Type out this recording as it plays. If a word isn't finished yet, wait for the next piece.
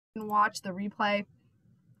can watch the replay.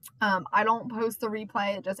 I don't post the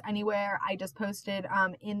replay just anywhere. I just posted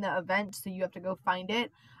in the event, so you have to go find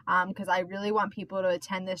it because I really want people to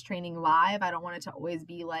attend this training live. I don't want it to always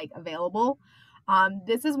be like available.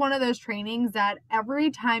 This is one of those trainings that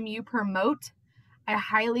every time you promote, I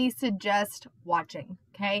highly suggest watching,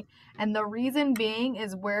 okay? And the reason being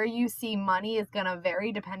is where you see money is going to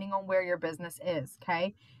vary depending on where your business is,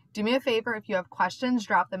 okay? Do me a favor, if you have questions,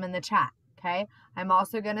 drop them in the chat, okay? I'm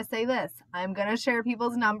also going to say this. I'm going to share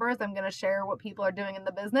people's numbers. I'm going to share what people are doing in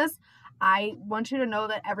the business. I want you to know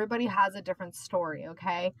that everybody has a different story,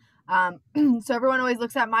 okay? So everyone always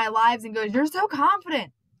looks at my lives and goes, "You're so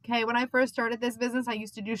confident." Okay, when I first started this business, I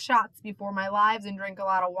used to do shots before my lives and drink a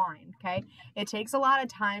lot of wine, okay? It takes a lot of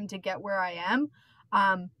time to get where I am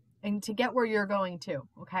and to get where you're going to,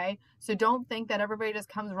 okay? So don't think that everybody just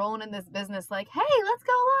comes rolling in this business like, "Hey, let's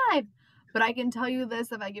go live." But I can tell you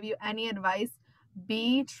this, if I give you any advice,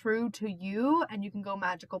 be true to you and you can go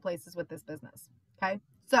magical places with this business, okay?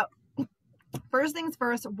 So first things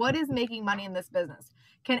first, what is making money in this business?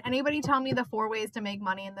 Can anybody tell me the 4 ways to make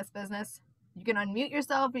money in this business? You can unmute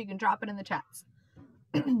yourself or you can drop it in the chats.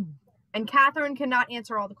 And Catherine cannot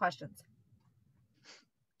answer all the questions.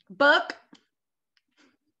 Book.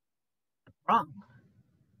 Wrong.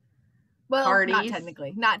 Well, Parties.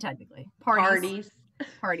 Not technically. Parties.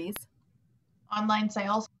 Online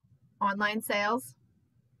sales. Online sales.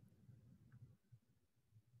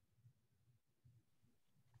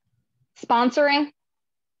 Sponsoring.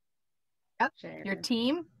 Yep. Share. Your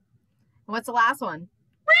team. And what's the last one?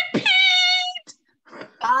 Repeat.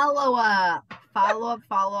 Follow up.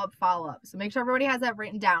 Follow up. So make sure everybody has that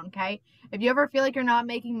written down, okay? If you ever feel like you're not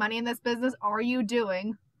making money in this business, are you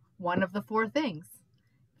doing one of the 4 things?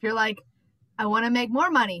 If you're like, "I want to make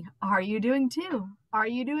more money," are you doing 2? Are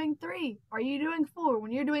you doing 3? Are you doing 4?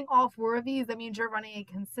 When you're doing all 4 of these, that means you're running a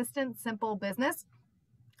consistent, simple business,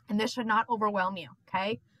 and this should not overwhelm you,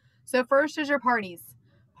 okay? So first is your parties.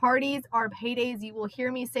 Parties are paydays. You will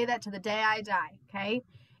hear me say that to the day I die, okay?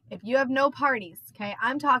 If you have no parties, okay,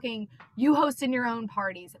 I'm talking you hosting your own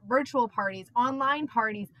parties, virtual parties, online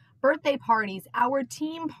parties, birthday parties, our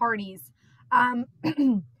team parties. And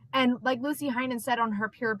like Lucy Heinen said on her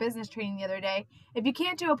Pure Business training the other day, if you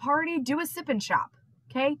can't do a party, do a sip and shop,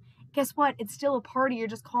 okay? Guess what? It's still a party. You're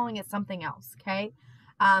just calling it something else, okay?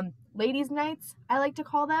 Ladies' nights, I like to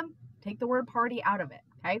call them. Take the word party out of it,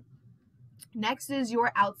 okay? Next is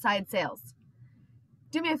your outside sales.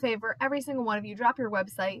 Do me a favor, every single one of you, drop your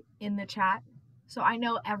website in the chat so I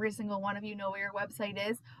know every single one of you know where your website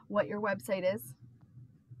is, what your website is.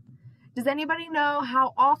 Does anybody know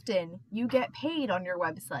how often you get paid on your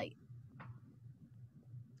website?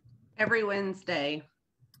 Every Wednesday.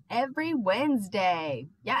 Every Wednesday.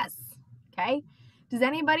 Yes. Okay. Does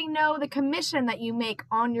anybody know the commission that you make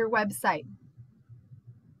on your website?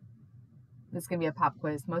 This is going to be a pop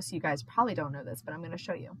quiz. Most of you guys probably don't know this, but I'm going to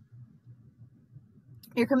show you.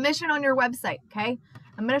 Your commission on your website, okay?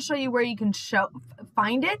 I'm going to show you where you can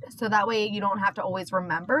find it, so that way you don't have to always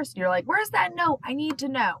remember. So you're like, "Where's that note? I need to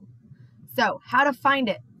know." So how to find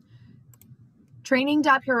it.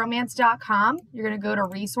 Training.pureromance.com. You're going to go to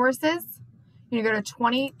resources. You're going to go to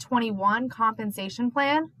 2021 compensation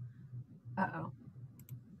plan. Uh-oh.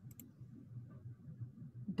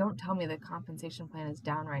 Don't tell me the compensation plan is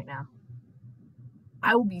down right now.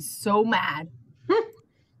 I will be so mad.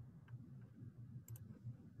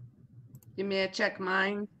 Give me a check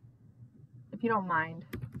mine. If you don't mind.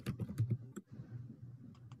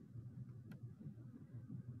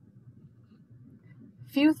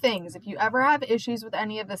 Few things. If you ever have issues with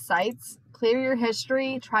any of the sites, clear your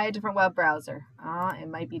history, try a different web browser. It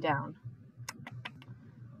might be down.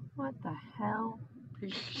 What the hell?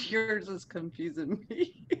 Yours is confusing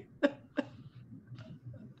me.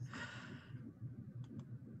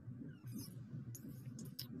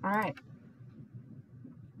 All right.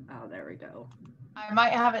 Oh, there we go. I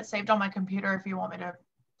might have it saved on my computer if you want me to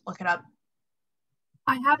look it up.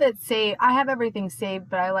 I have it saved. I have everything saved,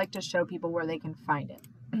 but I like to show people where they can find it.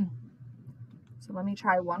 So let me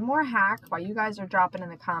try one more hack while you guys are dropping in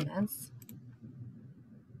the comments.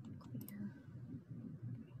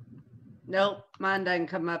 Nope, mine doesn't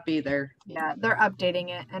come up either. Yeah, they're updating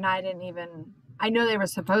it, and I know they were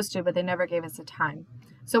supposed to, but they never gave us a time.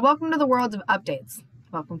 So welcome to the world of updates.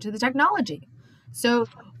 Welcome to the technology. So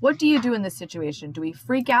what do you do in this situation? Do we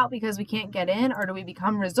freak out because we can't get in, or do we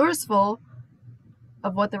become resourceful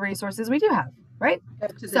of what the resources we do have, right? Go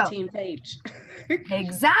to the team page.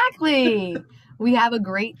 Exactly. We have a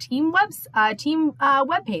great team web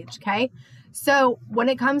page, okay? So when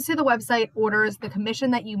it comes to the website orders, the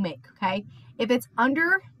commission that you make, okay? If it's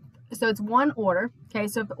under so it's one order. Okay,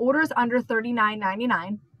 so if the order is under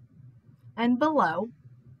 $39.99 and below,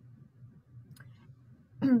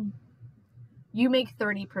 you make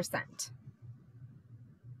 30%.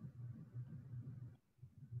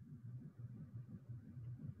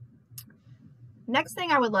 Next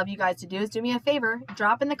thing I would love you guys to do is do me a favor,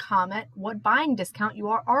 drop in the comment what buying discount you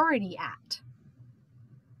are already at.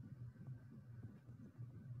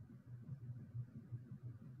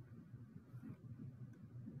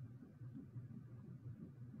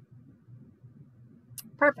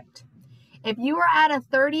 Perfect. If you are at a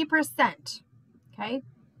 30%, okay?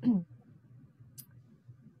 If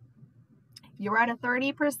you're at a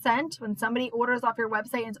 30%, when somebody orders off your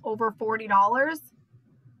website and it's over $40,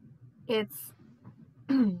 it's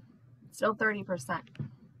still 30%.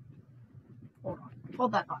 Hold on.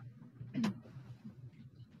 Hold that thought.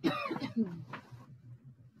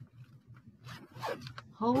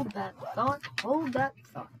 Hold that thought. Hold that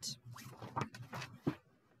thought.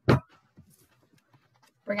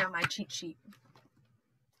 Bring out my cheat sheet.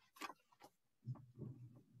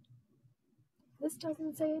 This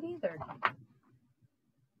doesn't say it either.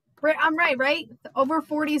 Right, I'm right? Over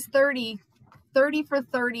 40 is 30. 30 for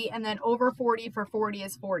 30, and then over 40 for 40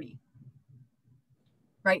 is 40.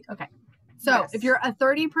 Right? Okay. So Yes. if you're a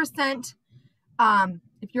 30%,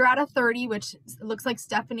 if you're at a 30, which looks like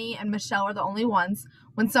Stephanie and Michelle are the only ones,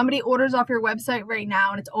 when somebody orders off your website right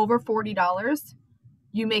now and it's over $40,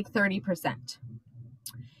 you make 30%.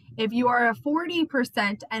 If you are a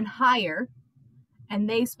 40% and higher, and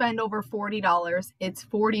they spend over $40, it's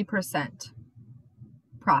 40%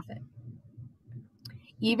 profit.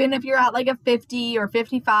 Even if you're at like a 50 or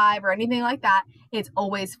 55 or anything like that, it's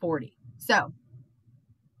always 40. So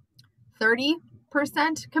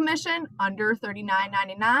 30% commission under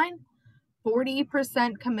 $39.99,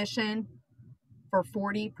 40% commission for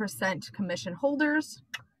 40% commission holders,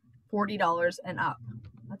 $40 and up.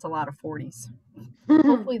 That's a lot of 40s.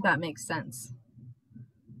 Hopefully that makes sense.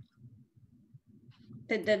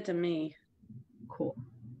 It did to me. Cool.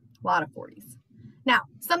 A lot of 40s. Now,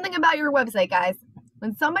 something about your website, guys.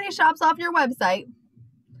 When somebody shops off your website,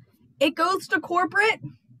 it goes to corporate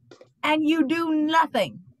and you do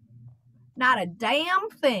nothing. Not a damn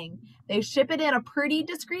thing. They ship it in a pretty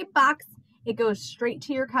discreet box. It goes straight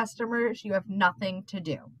to your customers. You have nothing to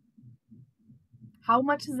do. How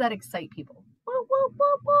much does that excite people? Whoop, whoop,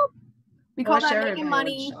 whoop, whoop. We call that making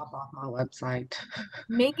money. Shop off my website.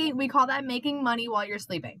 We call that making money while you're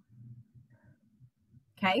sleeping.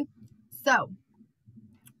 Okay? So,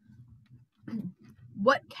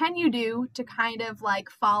 what can you do to kind of like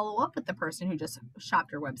follow up with the person who just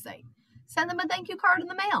shopped your website? Send them a thank you card in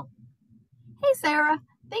the mail. Hey, Sarah,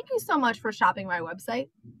 thank you so much for shopping my website.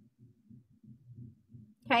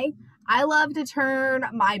 Okay? I love to turn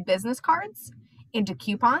my business cards into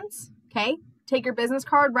coupons. Okay? Take your business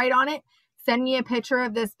card, write on it, send me a picture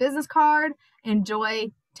of this business card, enjoy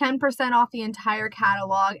 10% off the entire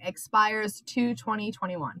catalog, expires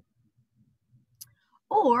 2/20/21.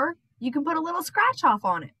 Or you can put a little scratch off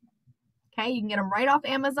on it. Okay, you can get them right off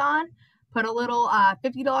Amazon, put a little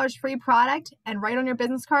 $50 free product, and write on your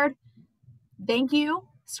business card, thank you,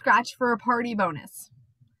 scratch for a party bonus.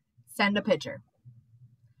 Send a picture.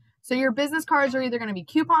 So your business cards are either going to be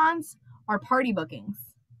coupons or party bookings.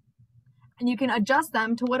 And you can adjust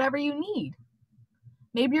them to whatever you need.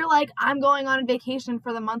 Maybe you're like, I'm going on vacation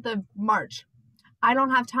for the month of March. I don't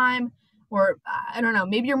have time, or I don't know,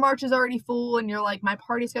 maybe your March is already full and you're like, my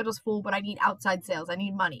party schedule's full, but I need outside sales. I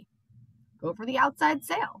need money. Go for the outside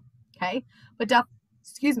sale, okay? But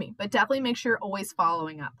definitely make sure you're always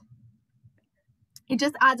following up. It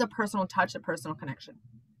just adds a personal touch, a personal connection.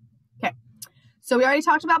 Okay, so we already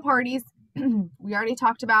talked about parties. We already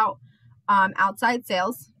talked about outside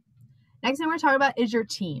sales. Next thing we're talking about is your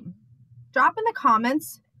team. Drop in the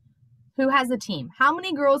comments who has a team. How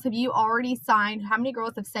many girls have you already signed? How many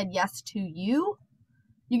girls have said yes to you?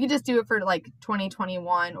 You can just do it for like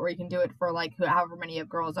 2021, or you can do it for like however many of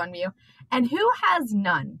girls on you. And who has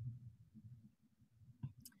none?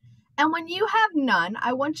 And when you have none,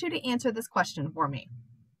 I want you to answer this question for me.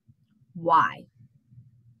 Why?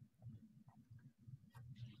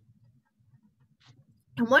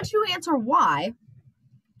 And once you answer why,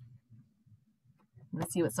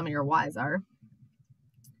 let's see what some of your whys are.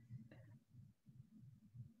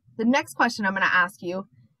 The next question I'm going to ask you,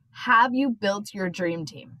 have you built your dream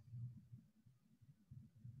team?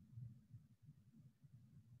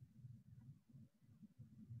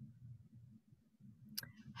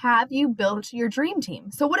 Have you built your dream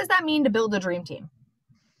team? So what does that mean to build a dream team?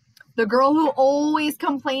 The girl who always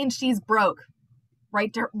complains she's broke,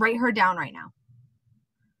 write her down right now.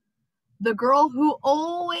 The girl who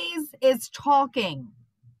always is talking,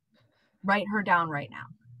 write her down right now.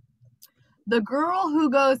 The girl who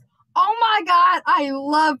goes, oh my God, I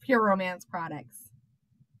love Pure Romance products.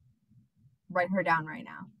 Write her down right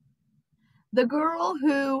now. The girl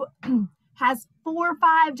who has 4 or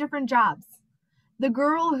 5 different jobs. The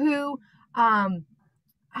girl who,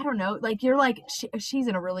 I don't know, like you're like, she's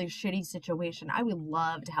in a really shitty situation. I would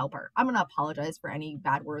love to help her. I'm going to apologize for any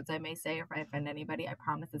bad words I may say if I offend anybody. I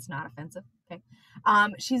promise it's not offensive. Okay.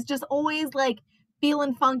 She's just always like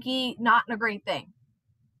feeling funky, not in a great thing.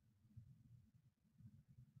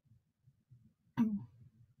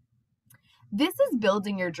 This is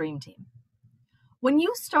building your dream team. When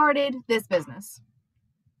you started this business,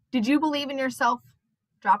 did you believe in yourself?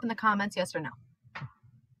 Drop in the comments, yes or no.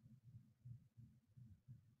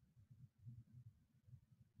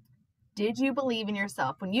 Did you believe in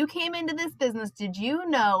yourself? When you came into this business, did you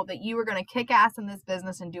know that you were going to kick ass in this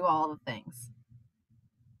business and do all the things?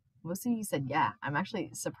 Most of you said, yeah. I'm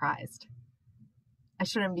actually surprised. I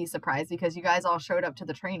shouldn't be surprised because you guys all showed up to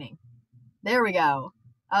the training. There we go.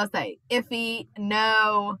 I'll say iffy,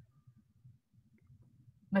 no.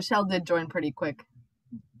 Michelle did join pretty quick.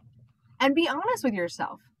 And be honest with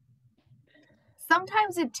yourself.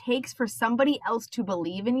 Sometimes it takes for somebody else to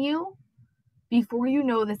believe in you before you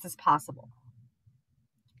know this is possible.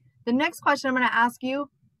 The next question I'm going to ask you,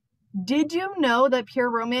 did you know that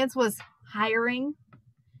Pure Romance was hiring?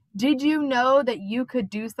 Did you know that you could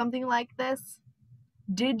do something like this?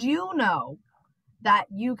 Did you know that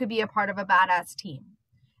you could be a part of a badass team?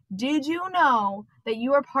 Did you know that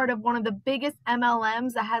you are part of one of the biggest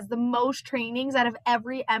MLMs that has the most trainings out of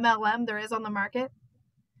every MLM there is on the market?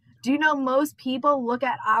 Do you know most people look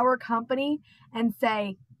at our company and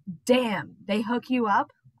say, damn, they hook you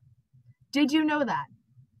up? Did you know that?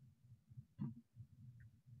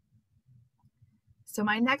 So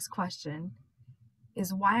my next question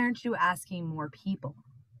is, why aren't you asking more people?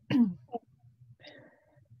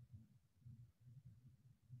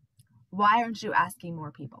 Why aren't you asking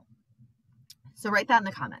more people? So write that in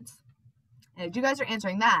the comments. And if you guys are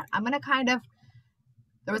answering that, I'm going to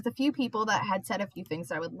there was a few people that had said a few things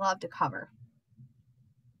that I would love to cover.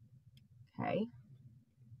 Okay.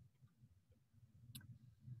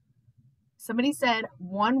 Somebody said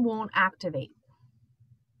one won't activate.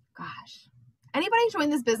 Gosh. Anybody join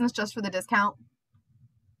this business just for the discount?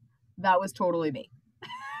 That was totally me.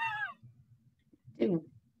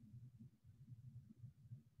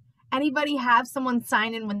 Anybody have someone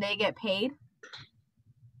sign in when they get paid?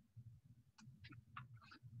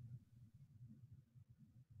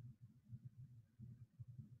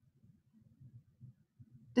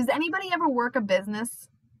 Does anybody ever work a business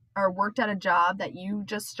or worked at a job that you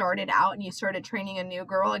just started out and you started training a new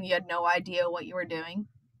girl and you had no idea what you were doing?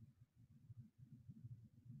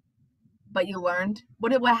 But you learned?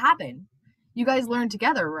 What happened? You guys learned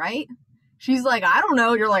together, right? She's like, I don't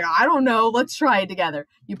know. You're like, I don't know. Let's try it together.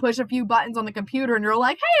 You push a few buttons on the computer and you're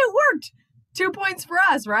like, hey, it worked. 2 points for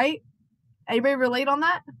us, right? Anybody relate on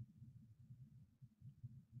that?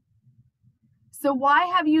 So why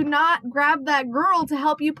have you not grabbed that girl to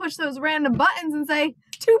help you push those random buttons and say,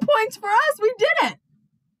 2 points for us, we did it?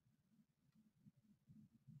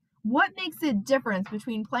 What makes a difference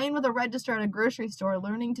between playing with a register at a grocery store,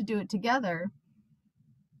 learning to do it together,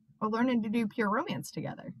 or learning to do Pure Romance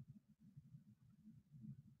together?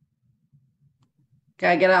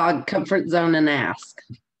 Gotta get out of comfort zone and ask.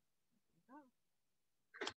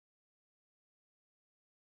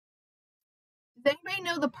 Does anybody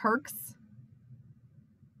know the perks?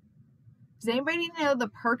 Does anybody know the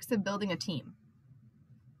perks of building a team?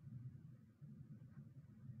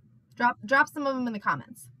 Drop some of them in the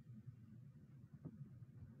comments.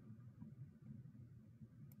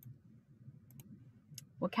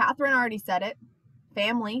 Well, Catherine already said it.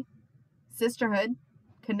 Family, sisterhood,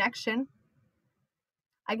 connection.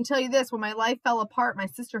 I can tell you this, when my life fell apart, my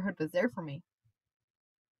sisterhood was there for me.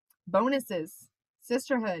 Bonuses,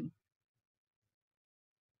 sisterhood.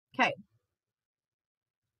 Okay.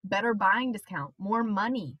 Better buying discount, more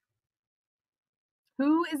money.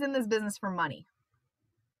 Who is in this business for money?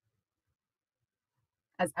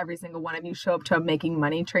 As every single one of you show up to a making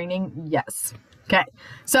money training? Yes. Okay.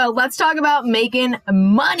 So let's talk about making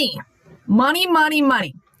money. Money, money,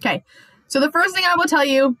 money. Okay. So the first thing I will tell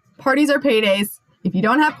you, parties are paydays. If you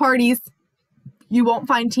don't have parties, you won't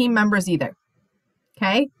find team members either.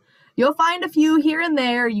 Okay. You'll find a few here and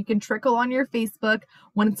there. You can trickle on your Facebook.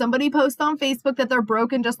 When somebody posts on Facebook that they're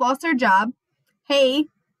broke and just lost their job, hey,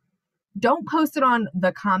 don't post it on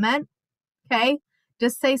the comment. Okay.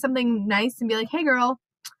 Just say something nice and be like, hey girl,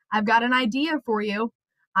 I've got an idea for you.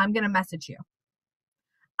 I'm going to message you.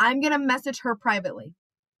 I'm going to message her privately.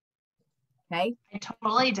 Okay. I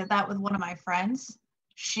totally did that with one of my friends.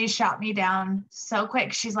 She shot me down so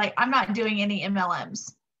quick. She's like, I'm not doing any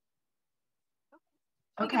MLMs.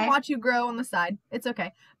 We Okay. can watch you grow on the side. It's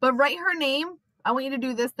okay. But write her name. I want you to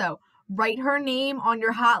do this though. Write her name on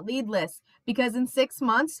your hot lead list because in 6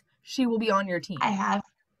 months, she will be on your team. I have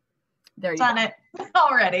There you done go. it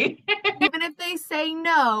already. Even if they say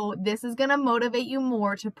no, this is going to motivate you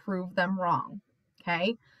more to prove them wrong.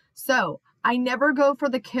 Okay. So I never go for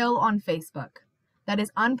the kill on Facebook. That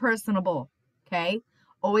is unpersonable. Okay.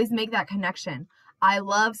 Always make that connection. I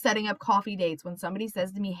love setting up coffee dates when somebody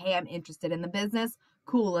says to me, hey, I'm interested in the business.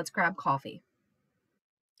 Cool. Let's grab coffee.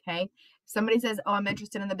 Okay. If somebody says, oh, I'm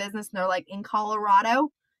interested in the business and they're like in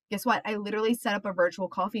Colorado. Guess what? I literally set up a virtual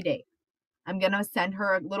coffee date. I'm going to send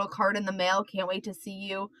her a little card in the mail. Can't wait to see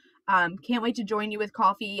you. Can't wait to join you with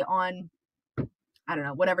coffee on, I don't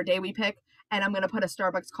know, whatever day we pick. And I'm going to put a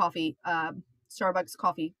Starbucks coffee,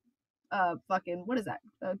 fucking, what is that?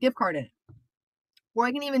 Gift card in it. Or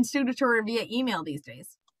I can even shoot it to her via email these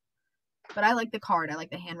days. But I like the card. I like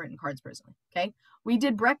the handwritten cards personally. Okay. We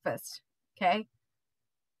did breakfast. Okay.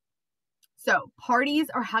 So parties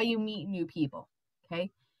are how you meet new people.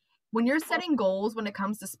 Okay. When you're setting goals when it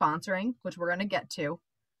comes to sponsoring, which we're going to get to,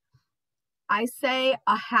 I say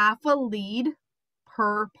a half a lead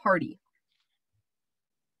per party.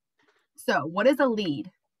 So what is a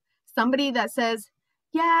lead? Somebody that says,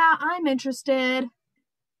 yeah, I'm interested,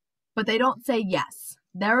 but they don't say yes.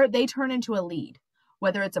 They turn into a lead.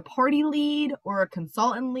 Whether it's a party lead or a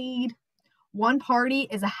consultant lead, one party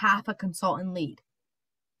is a half a consultant lead.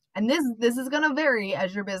 And this is going to vary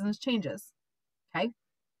as your business changes. Okay.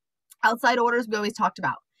 Outside orders we always talked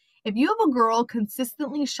about. If you have a girl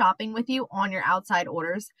consistently shopping with you on your outside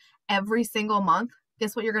orders every single month,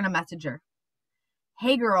 guess what you're going to message her?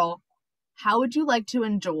 Hey girl, how would you like to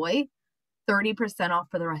enjoy 30% off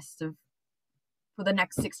for the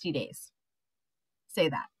next 60 days? Say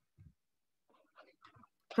that.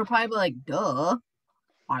 She'll probably be like, duh,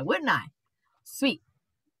 why wouldn't I? Sweet.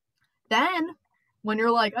 Then when you're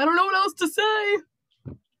like, I don't know what else to say,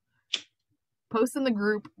 post in the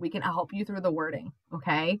group. We can help you through the wording.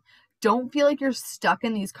 Okay. Don't feel like you're stuck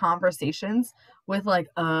in these conversations with like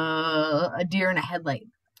a deer in a headlight.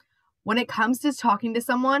 When it comes to talking to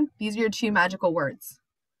someone, these are your two magical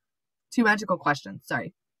questions.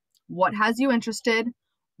 Sorry. What has you interested?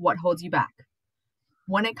 What holds you back?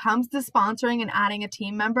 When it comes to sponsoring and adding a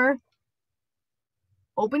team member,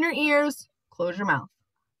 open your ears, close your mouth.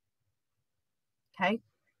 Okay.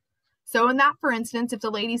 So in that, for instance, if the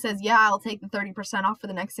lady says, yeah, I'll take the 30% off for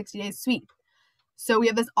the next 60 days, sweet. So we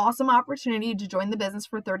have this awesome opportunity to join the business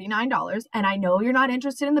for $39. And I know you're not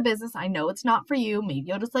interested in the business. I know it's not for you. Maybe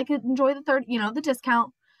you'll just like enjoy the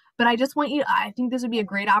discount. But I just want you, I think this would be a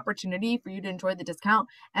great opportunity for you to enjoy the discount.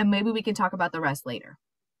 And maybe we can talk about the rest later.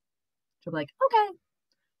 She'll be like, okay.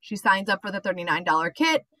 She signs up for the $39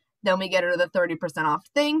 kit. Then we get her the 30% off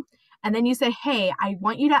thing. And then you say, hey, I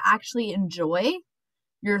want you to actually enjoy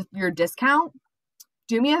your discount.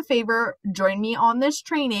 Do me a favor, join me on this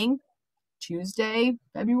training Tuesday,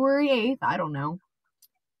 February 8th. I don't know.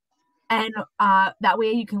 And that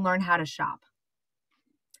way you can learn how to shop.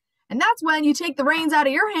 And that's when you take the reins out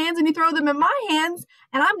of your hands and you throw them in my hands,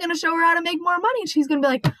 and I'm going to show her how to make more money. And she's going to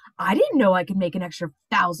be like, I didn't know I could make an extra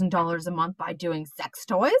 $1,000 a month by doing sex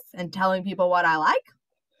toys and telling people what I like.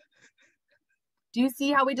 Do you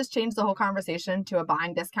see how we just changed the whole conversation to a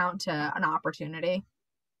buying discount to an opportunity?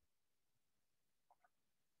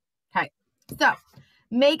 Okay, so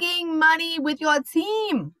making money with your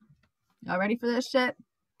team. Y'all ready for this shit?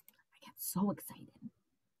 I get so excited.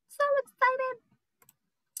 So excited.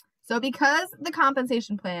 So because the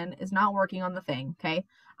compensation plan is not working on the thing, okay,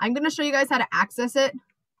 I'm going to show you guys how to access it.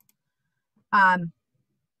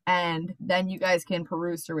 And then you guys can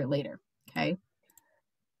peruse through it later, okay?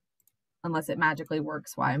 Unless it magically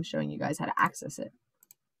works while I'm showing you guys how to access it.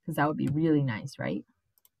 Because that would be really nice, right?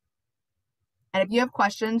 And if you have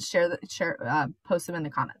questions, post them in the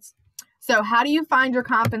comments. So how do you find your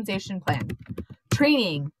compensation plan?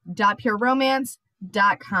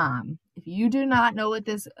 Training.pureromance.com. If you do not know what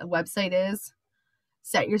this website is,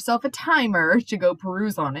 set yourself a timer to go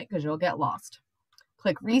peruse on it because you'll get lost.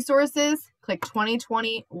 Click resources, click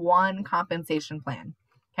 2021 compensation plan.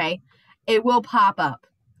 Okay. It will pop up.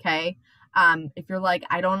 Okay. If you're like,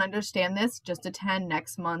 I don't understand this, just attend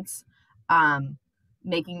next month's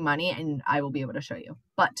making money and I will be able to show you.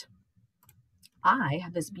 But I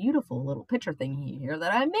have this beautiful little picture thing here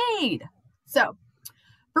that I made. So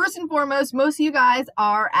first and foremost, most of you guys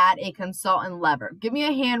are at a consultant level. Give me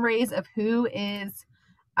a hand raise of who is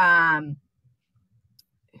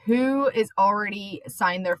Who is already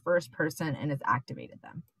signed their first person and has activated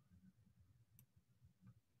them?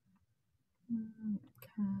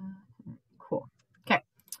 Cool. Okay.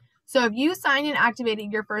 So if you signed and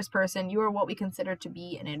activated your first person, you are what we consider to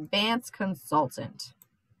be an advanced consultant.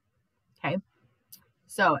 Okay.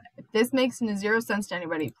 So if this makes zero sense to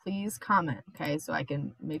anybody, please comment, okay, so I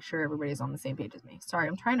can make sure everybody's on the same page as me. Sorry,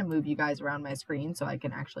 I'm trying to move you guys around my screen so I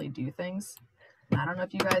can actually do things. I don't know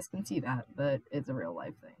if you guys can see that, but it's a real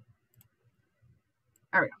life thing.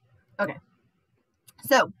 There we go. Okay.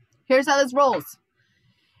 So here's how this rolls.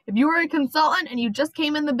 If you are a consultant and you just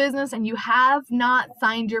came in the business and you have not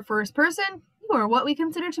signed your first person, you are what we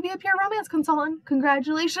consider to be a pure romance consultant.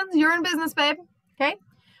 Congratulations, you're in business, babe. Okay.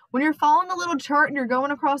 When you're following the little chart and you're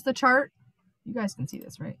going across the chart, you guys can see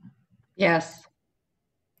this, right? Yes.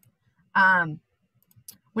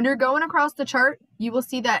 When you're going across the chart, you will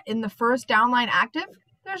see that in the first downline active,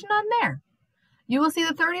 there's none there. You will see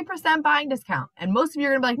the 30% buying discount. And most of you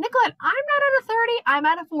are going to be like, Nicolette, I'm not at a 30, I'm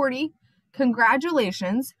at a 40.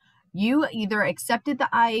 Congratulations. You either accepted the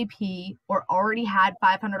IAP or already had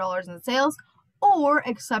 $500 in sales or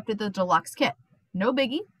accepted the deluxe kit. No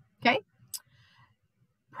biggie, okay?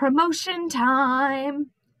 Promotion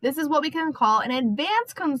time. This is what we can call an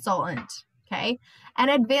advanced consultant, okay? An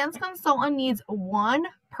advanced consultant needs one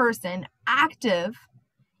person active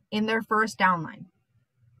in their first downline.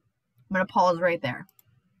 I'm going to pause right there.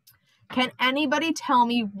 Can anybody tell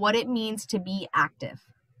me what it means to be active?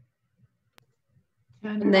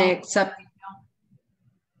 And they accept.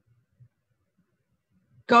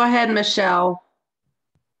 Go ahead, Michelle.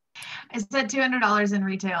 I said $200 in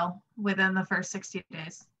retail within the first 60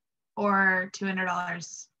 days or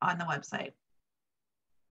 $200 on the website.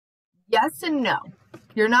 Yes and no.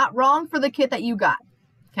 You're not wrong for the kit that you got,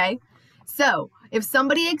 okay? So if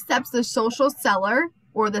somebody accepts the social seller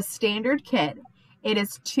or the standard kit, it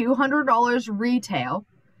is $200 retail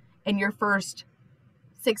in your first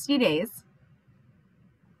 60 days.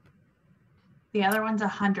 The other one's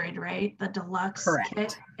 $100, right? The deluxe Correct.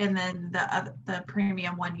 kit, and then the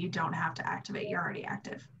premium one you don't have to activate. You're already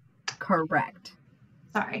active. Correct.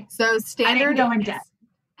 Sorry. So standard. I didn't go in depth.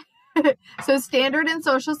 So standard and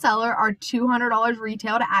social seller are $200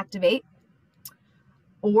 retail to activate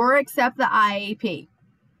or accept the IAP.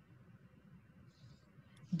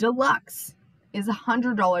 Deluxe is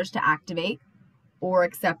 $100 to activate or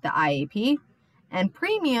accept the IAP. And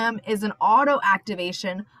premium is an auto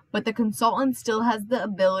activation, but the consultant still has the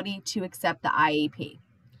ability to accept the IAP.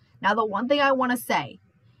 Now, the one thing I want to say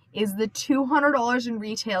is the $200 in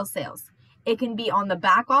retail sales. It can be on the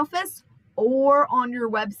back office or on your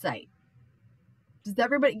website. Does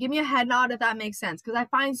everybody give me a head nod if that makes sense? Because I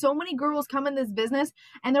find so many girls come in this business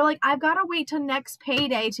and they're like, I've got to wait till next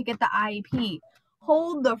payday to get the IAP.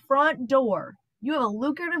 Hold the front door. You have a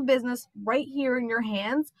lucrative business right here in your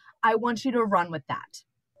hands. I want you to run with that.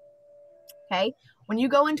 Okay? When you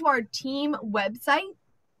go into our team website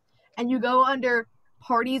and you go under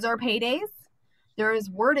parties or paydays, there is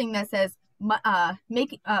wording that says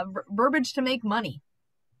verbiage to make money.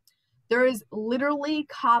 There is literally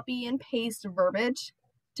copy and paste verbiage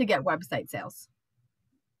to get website sales.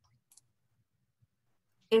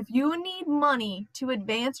 If you need money to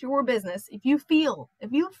advance your business, if you feel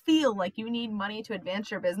like you need money to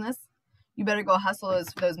advance your business, you better go hustle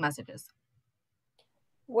those messages.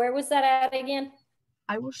 Where was that at again?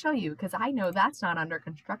 I will show you because I know that's not under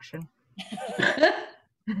construction.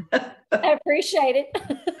 I appreciate it.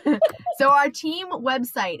 So our team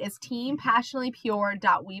website is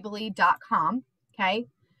teampassionatelypure.weebly.com. Okay.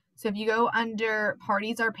 So if you go under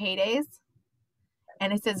parties or paydays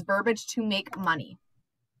and it says verbiage to make money.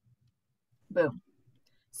 Boom.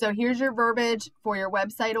 So here's your verbiage for your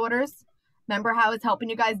website orders. Remember how it's helping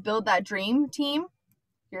you guys build that dream team?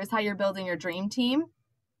 Here's how you're building your dream team.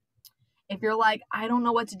 If you're like, I don't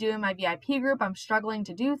know what to do in my VIP group, I'm struggling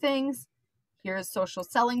to do things. Here's social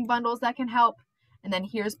selling bundles that can help. And then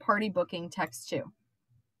here's party booking text too.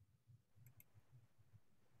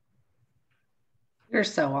 You're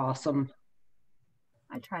so awesome.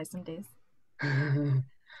 I try some days.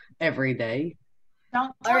 Every day.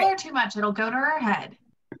 Don't tell her too much. It'll go to her head.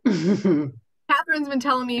 Catherine's been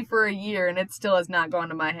telling me for a year and it still has not gone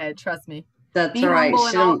to my head. Trust me. That's Be right.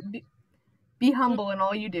 humble be humble in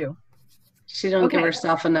all you do. She don't give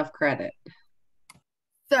herself enough credit.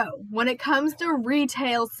 So when it comes to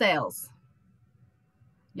retail sales,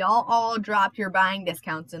 y'all all dropped your buying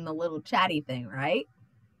discounts in the little chatty thing, right?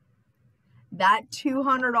 That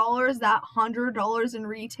 $200, that $100 in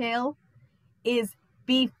retail is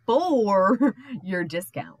before your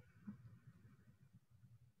discount.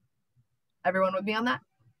 Everyone with me on that?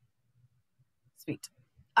 Sweet.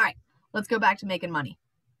 All right, let's go back to making money.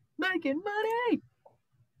 Making money.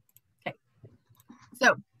 Okay.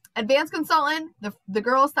 So, advanced consultant, the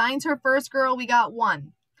girl signs her first girl, we got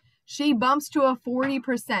 1. She bumps to a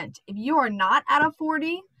 40%. If you are not at a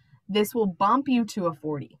 40, this will bump you to a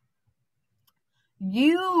 40.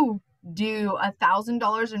 You do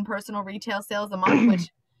 $1,000 in personal retail sales a month, which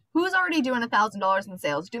who's already doing $1,000 in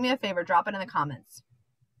sales? Do me a favor, drop it in the comments.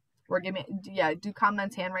 Or do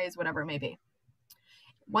comments, hand raise, whatever it may be.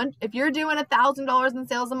 If you're doing $1,000 in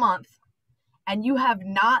sales a month and you have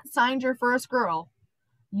not signed your first girl,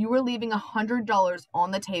 you are leaving $100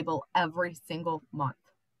 on the table every single month.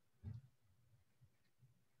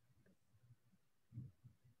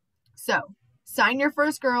 So, sign your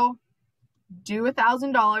first girl, do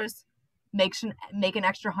 $1,000, make an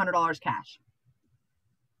extra $100 cash.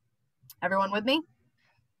 Everyone with me?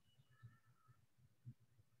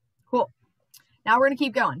 Cool. Now we're going to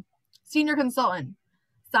keep going. Senior consultant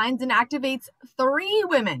signs and activates 3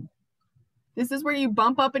 women. This is where you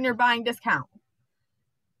bump up in your buying discount.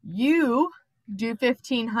 You do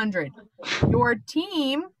 $1,500. Your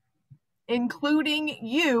team, including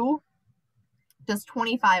you, does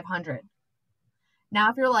 $2,500. Now,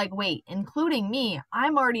 if you're like, wait, including me,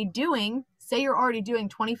 I'm already doing, say you're already doing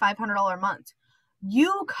 $2,500 a month.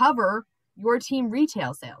 You cover your team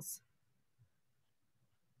retail sales.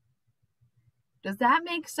 Does that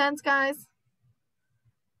make sense, guys?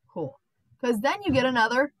 Cool. Because then you get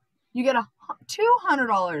a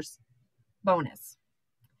 $200 bonus.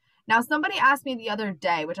 Now, somebody asked me the other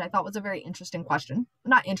day, which I thought was a very interesting question.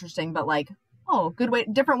 Not interesting, but like,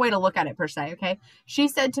 different way to look at it per se, okay? She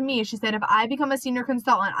said to me, if I become a senior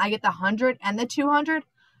consultant, I get the 100 and the 200?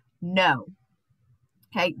 No.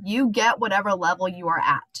 Okay, you get whatever level you are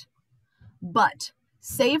at. But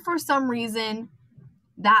say for some reason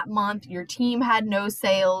that month your team had no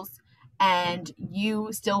sales and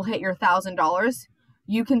you still hit your $1,000,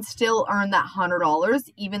 you can still earn that $100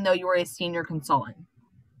 even though you are a senior consultant.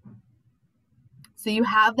 So you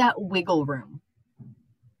have that wiggle room.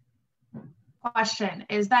 Question,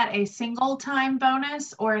 is that a single time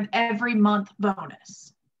bonus or an every month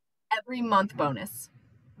bonus? Every month bonus.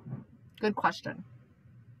 Good question.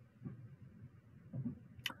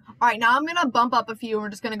 All right, now I'm going to bump up a few and we're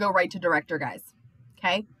just going to go right to director, guys.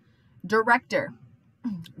 Okay? Director.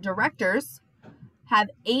 Directors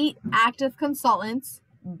have 8 active consultants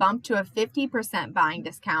bumped to a 50% buying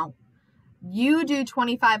discount. You do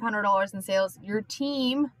 $2,500 in sales. Your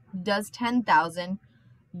team does $10,000.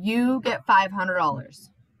 You get $500.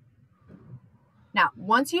 Now,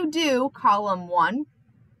 once you do column 1,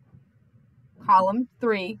 column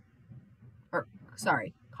 3,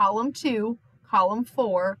 column 2, column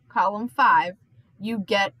 4, column 5, you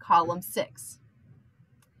get column 6.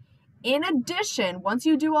 In addition, once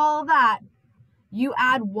you do all of that, you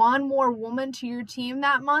add 1 more woman to your team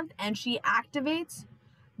that month and she activates,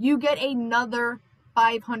 you get another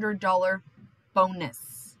 $500 bonus.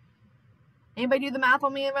 Anybody do the math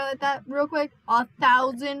on me about that real quick?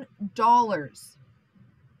 $1,000.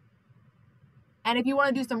 And if you want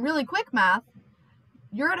to do some really quick math,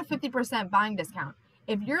 you're at a 50% buying discount.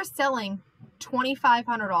 If you're selling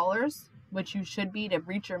 $2,500, which you should be to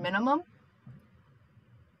reach your minimum,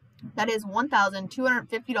 that is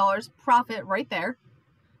 $1,250 profit right there,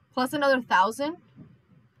 plus another $1,000.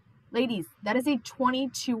 Ladies, that is a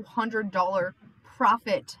 $2,200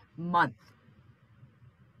 profit month.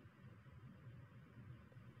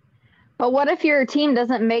 But what if your team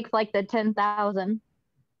doesn't make like the 10,000?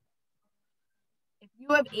 If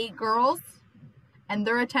you have 8 girls and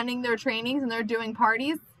they're attending their trainings and they're doing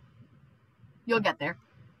parties, you'll get there.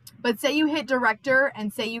 But say you hit director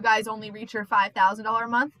and say you guys only reach your $5,000 a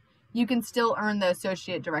month, you can still earn the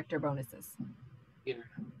associate director bonuses.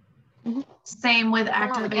 Same with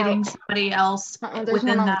activating somebody else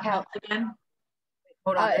within that month again.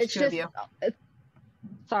 Hold on, there's it's 2 of you.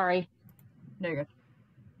 Sorry. No, you're good.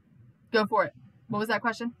 Go for it. What was that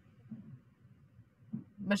question?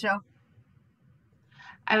 Michelle?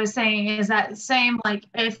 I was saying, is that same like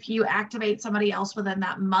if you activate somebody else within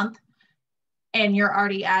that month and you're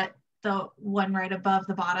already at the one right above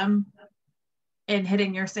the bottom and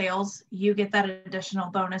hitting your sales, you get that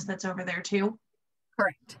additional bonus that's over there too?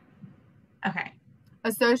 Correct. Okay.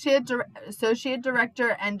 Associate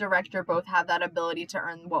director and director both have that ability to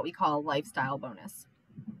earn what we call a lifestyle bonus.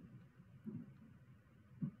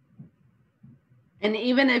 And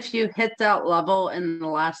even if you hit that level in the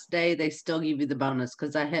last day, they still give you the bonus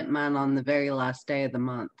because I hit mine on the very last day of the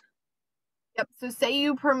month. Yep. So say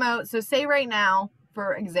you promote, so say right now,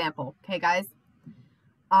 for example, okay, guys,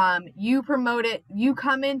 you promote it, you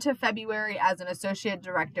come into February as an associate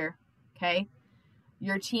director, okay?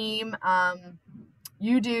 your team,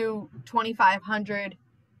 you do 2,500,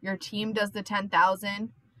 your team does the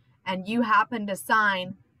 10,000, and you happen to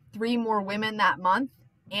sign 3 more women that month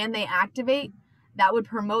and they activate, that would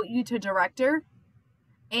promote you to director,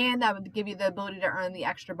 and that would give you the ability to earn the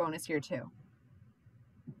extra bonus here too.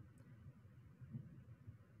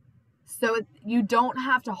 So you don't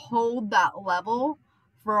have to hold that level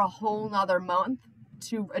for a whole nother month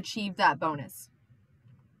to achieve that bonus.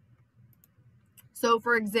 So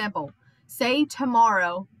for example, say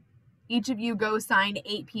tomorrow, each of you go sign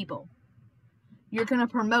 8 people. You're going to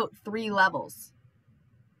promote 3 levels.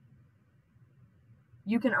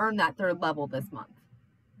 You can earn that 3rd level this month.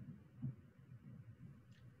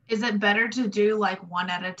 Is it better to do like one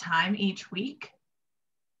at a time each week?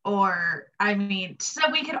 Or, I mean, so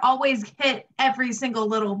we could always hit every single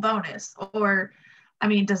little bonus? Or, I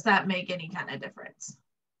mean, does that make any kind of difference?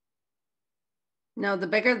 No, the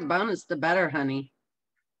bigger the bonus, the better, honey.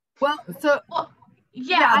 Well, so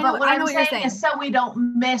yeah, I know, but what I I'm know what you're saying is so we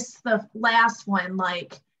don't miss the last one.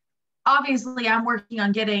 Like, obviously, I'm working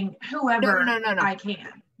on getting whoever No. I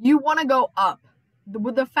can. You want to go up.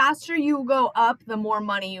 The faster you go up, the more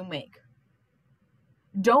money you make.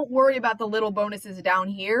 Don't worry about the little bonuses down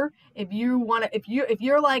here. If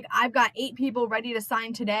you're like, I've got 8 people ready to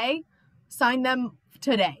sign today, sign them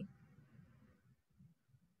today.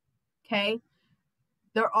 Okay?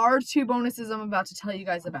 There are 2 bonuses I'm about to tell you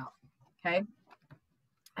guys about. Okay?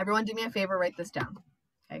 Everyone do me a favor, write this down.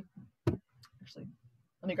 Okay? Actually,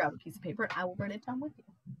 let me grab a piece of paper and I will write it down with you.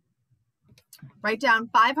 Write down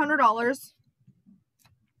 $500.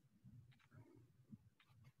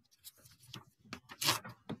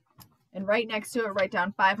 And right next to it, write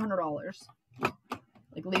down $500.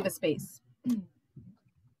 Like, leave a space.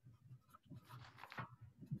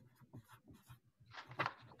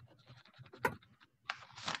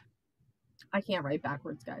 I can't write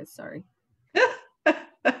backwards, guys. Sorry.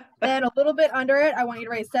 Then a little bit under it, I want you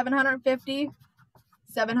to write 750,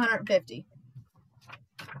 750.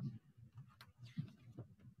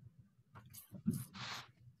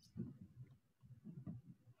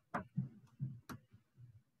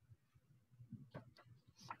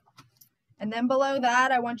 And then below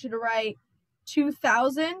that, I want you to write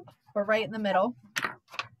 2,000, but right in the middle.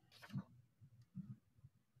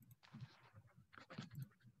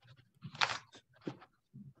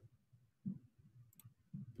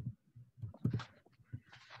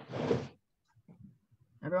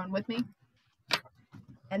 Everyone with me?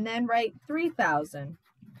 And then write 3,000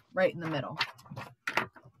 right in the middle.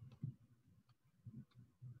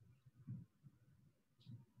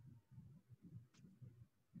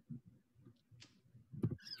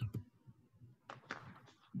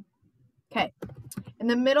 Okay. In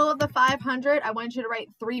the middle of the 500, I want you to write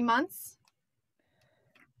 3 months.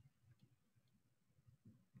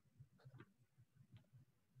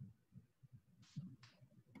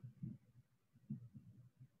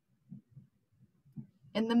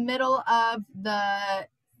 In the middle of the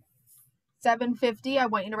 750, I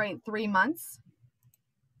want you to write 3 months.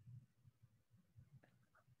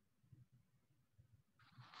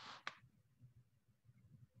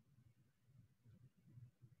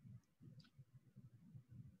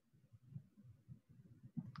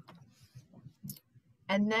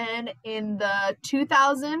 And then in the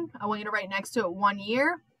 2,000, I want you to write next to it 1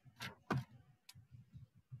 year.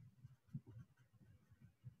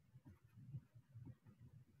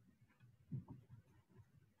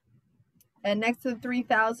 And next to the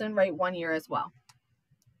 3,000, write 1 year as well.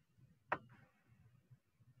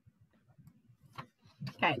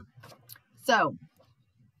 Okay, so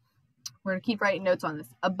we're going to keep writing notes on this.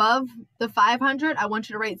 Above the 500, I want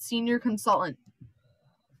you to write senior consultant.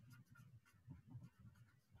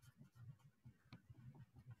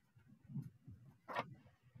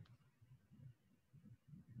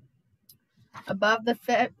 Above the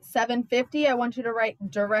 750, I want you to write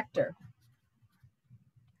director.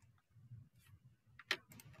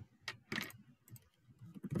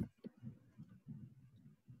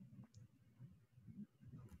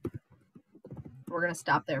 We're going to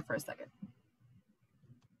stop there for a second.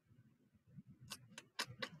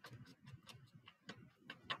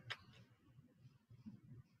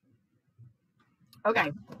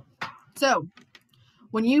 Okay, so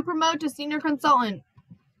when you promote to senior consultant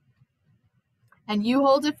and you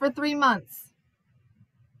hold it for 3 months,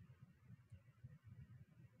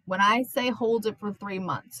 when I say hold it for 3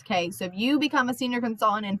 months, okay, so if you become a senior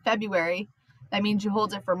consultant in February, that means you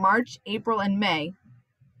hold it for March, April, and May.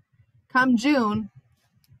 Come June,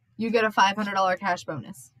 you get a $500 cash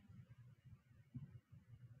bonus.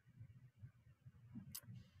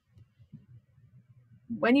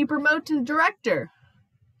 When you promote to director,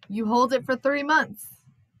 You hold it for 3 months.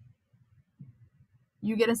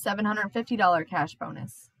 You get a $750 cash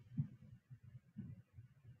bonus.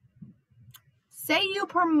 Say you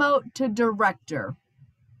promote to director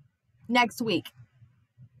next week.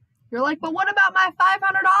 You're like, but what about my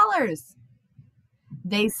 $500?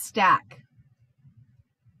 They stack.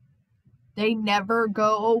 They never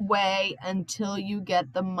go away until you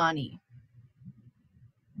get the money.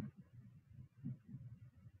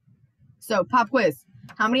 So, pop quiz.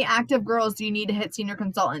 How many active girls do you need to hit senior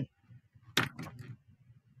consultant?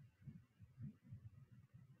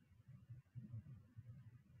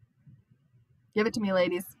 Give it to me,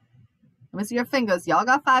 ladies. Let me see your fingers. Y'all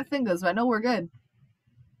got 5 fingers, so I know we're good.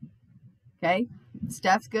 Okay?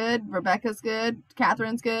 Steph's good. Rebecca's good.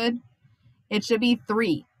 Catherine's good. It should be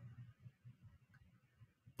 3.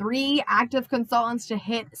 3 active consultants to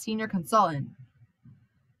hit senior consultant.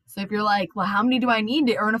 So if you're like, well, how many do I need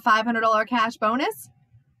to earn a $500 cash bonus?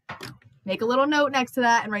 Make a little note next to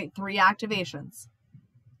that and write 3 activations.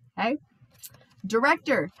 Okay?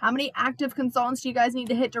 Director. How many active consultants do you guys need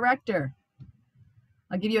to hit director?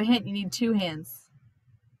 I'll give you a hint. You need 2 hands.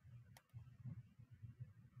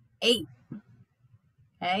 8.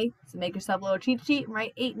 Okay? So make yourself a little cheat sheet and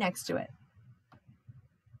write 8 next to it.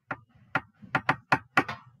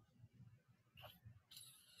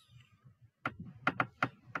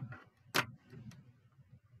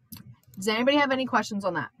 Does anybody have any questions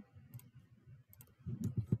on that?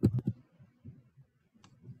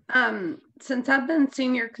 Since I've been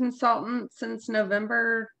senior consultant since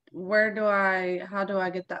November, how do I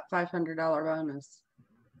get that $500 bonus?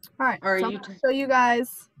 All right. Or so I'm going to show you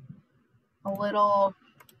guys a little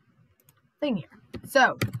thing here.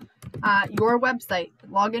 So, your website,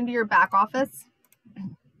 log into your back office.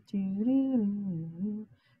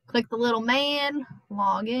 Click the little man,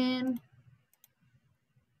 log in.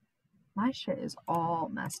 My shit is all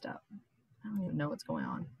messed up. I don't even know what's going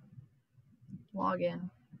on. Log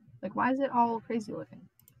in. Like, why is it all crazy looking?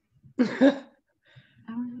 I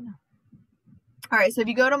don't even know. All right, so if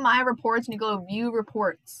you go to my reports and you go to view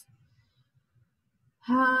reports,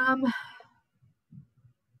 I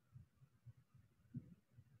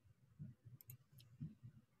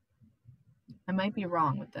might be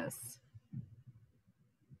wrong with this.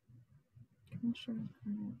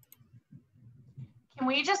 Can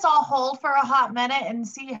we just all hold for a hot minute and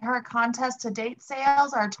see her contest to date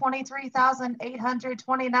sales are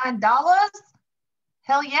 $23,829?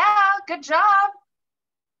 Hell yeah, good job.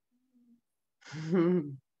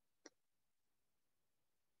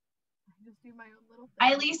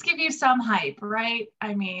 I at least give you some hype, right?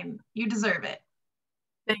 I mean, you deserve it.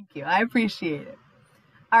 Thank you. I appreciate it.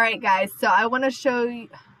 All right, guys. So I want to show you.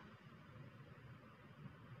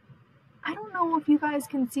 I don't know if you guys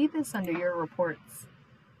can see this under your reports.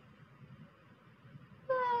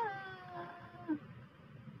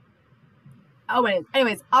 Oh,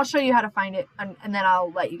 anyways, I'll show you how to find it, and then I'll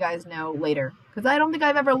let you guys know later, because I don't think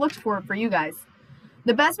I've ever looked for it for you guys.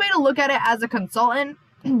 The best way to look at it as a consultant,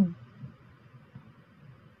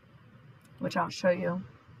 which I'll show you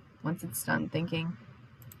once it's done thinking.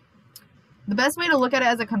 The best way to look at it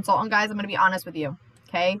as a consultant, guys, I'm going to be honest with you,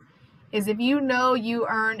 okay, is if you know you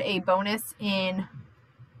earned a bonus in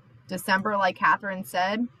December, like Catherine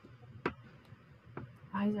said.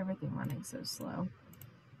 Why is everything running so slow?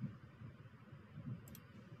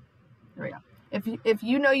 There we go. If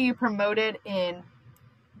you know you promoted in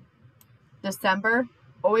December,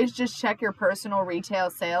 always just check your personal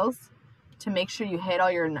retail sales to make sure you hit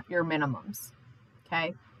all your minimums,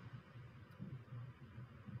 okay?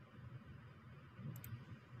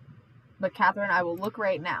 But Catherine, I will look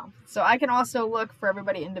right now. So I can also look for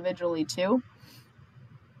everybody individually too,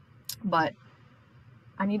 but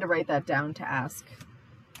I need to write that down to ask.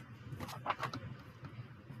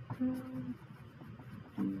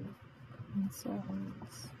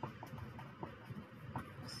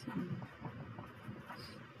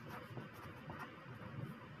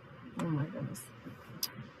 Oh my goodness.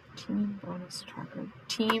 Team bonus tracker.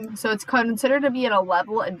 Team. So it's considered to be at a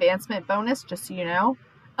level advancement bonus, just so you know.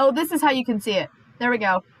 Oh, this is how you can see it. There we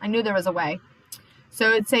go. I knew there was a way.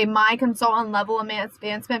 So it'd say my consultant level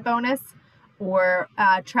advancement bonus, or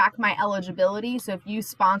track my eligibility. So if you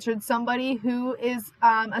sponsored somebody who is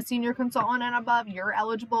a senior consultant and above, you're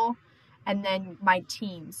eligible. And then my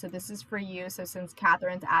team. So this is for you. So since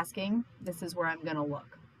Catherine's asking, this is where I'm going to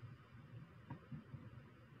look.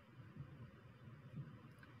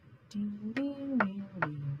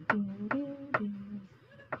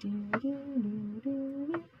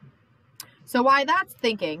 So while that's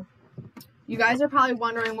thinking, you guys are probably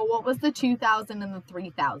wondering, well, what was the 2,000 and the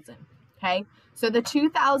 3,000? Okay, so the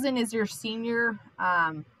 2,000 is your senior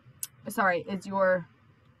sorry, is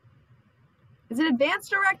it advanced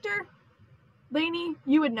director? Lainey,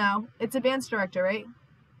 you would know. It's advanced director, right?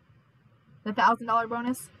 The $1,000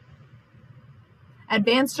 bonus?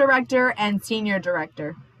 Advanced director and senior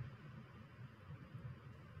director.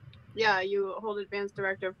 Yeah, you hold advanced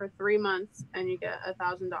director for 3 months and you get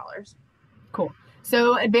 $1,000. Cool.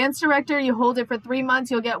 So advanced director, you hold it for 3 months,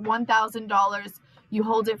 you'll get $1,000. You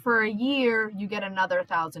hold it for a year, you get another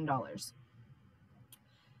 $1,000.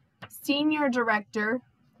 Senior director,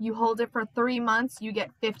 you hold it for 3 months, you get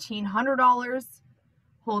 $1,500.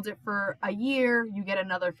 Hold it for a year, you get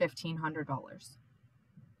another $1,500.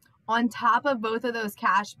 On top of both of those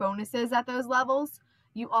cash bonuses at those levels,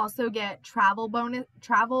 you also get travel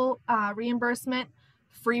reimbursement,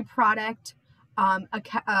 free product,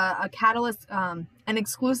 a Catalyst, an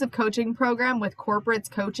exclusive coaching program with corporates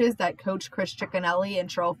coaches that coach Chris Ciccanelli and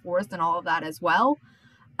Cheryl Forrest and all of that as well.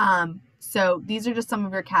 So these are just some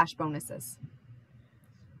of your cash bonuses.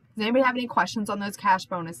 Does anybody have any questions on those cash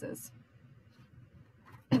bonuses?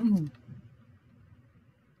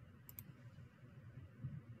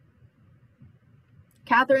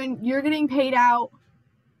 Catherine, you're getting paid out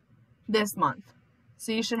this month,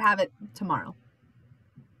 so you should have it tomorrow.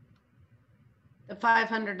 The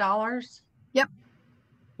 $500? Yep.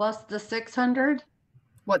 Plus the 600?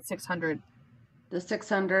 What 600? The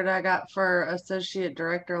 600 I got for associate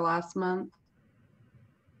director last month.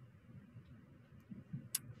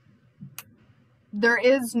 There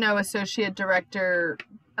is no associate director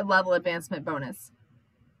level advancement bonus.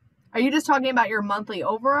 Are you just talking about your monthly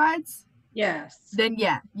overrides? Yes. Then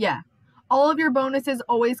yeah. All of your bonuses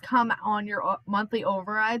always come on your monthly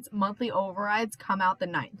overrides. Monthly overrides come out the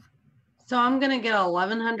 9th. So I'm going to get a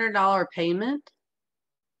 $1,100 payment?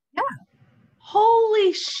 Yeah.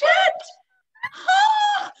 Holy shit!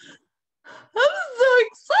 Ah, I'm so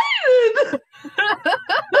excited!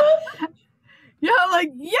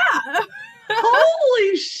 Yeah.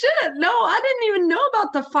 Holy shit! No, I didn't even know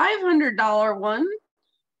about the $500 one.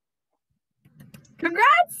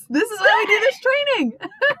 Congrats! This is why we do this training.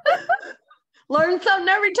 Learn something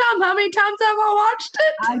every time. How many times have I watched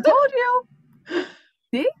it? I told you.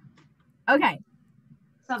 See? Okay.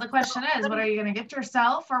 So the question is, what are you going to get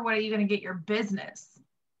yourself, or what are you going to get your business?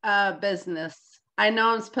 Business. I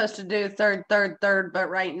know I'm supposed to do third, but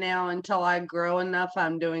right now, until I grow enough,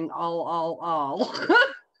 I'm doing all.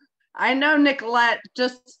 I know, Nicolette.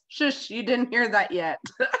 Just shush, you didn't hear that yet.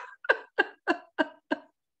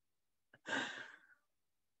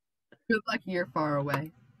 Good luck, you're far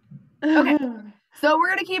away. Okay. So we're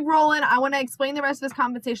going to keep rolling. I want to explain the rest of this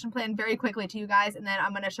compensation plan very quickly to you guys, and then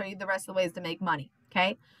I'm going to show you the rest of the ways to make money.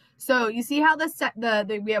 Okay. So you see how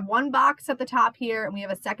we have one box at the top here, and we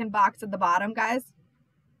have a second box at the bottom, guys.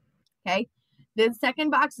 Okay. The second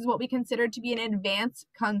box is what we consider to be an advanced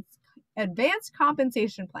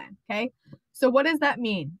compensation plan. Okay. So what does that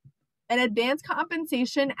mean? An advanced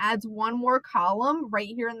compensation adds one more column right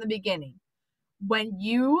here in the beginning. When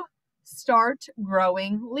you start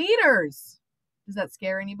growing leaders. Does that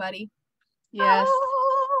scare anybody? Yes.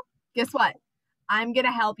 Oh, guess what? I'm going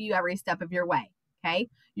to help you every step of your way. Okay.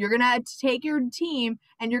 You're going to take your team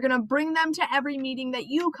and you're going to bring them to every meeting that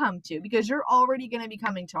you come to, because you're already going to be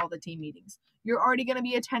coming to all the team meetings. You're already going to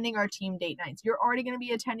be attending our team date nights. You're already going to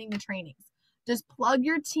be attending the trainings. Just plug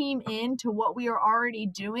your team into what we are already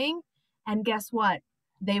doing. And guess what?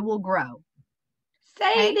 They will grow.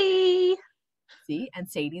 Sadie. Okay? See, and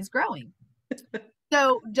Sadie's growing.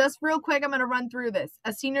 So just real quick, I'm going to run through this.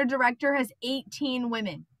 A senior director has 18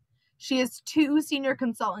 women. She has 2 senior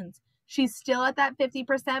consultants. She's still at that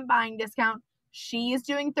 50% buying discount. She is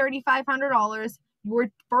doing $3,500. Your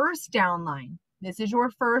first downline. This is your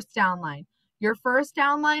first downline. Your first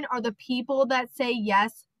downline are the people that say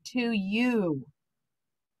yes to you.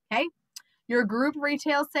 Okay? Your group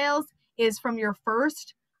retail sales is from your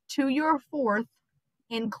first to your fourth,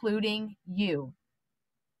 including you.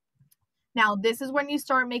 Now, this is when you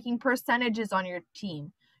start making percentages on your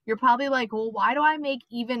team. You're probably like, well, why do I make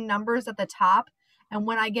even numbers at the top? And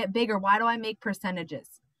when I get bigger, why do I make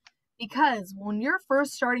percentages? Because when you're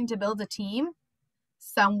first starting to build a team,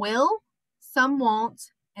 some will, some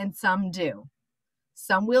won't, and some do.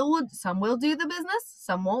 Some will do the business,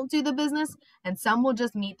 some won't do the business, and some will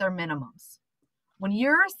just meet their minimums. When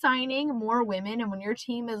you're assigning more women and when your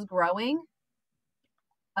team is growing,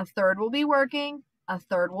 a third will be working, a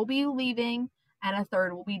third will be leaving, and a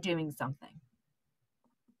third will be doing something.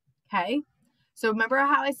 Okay? So remember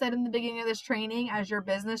how I said in the beginning of this training, as your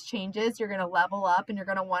business changes, you're going to level up and you're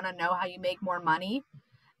going to want to know how you make more money.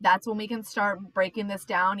 That's when we can start breaking this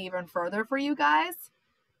down even further for you guys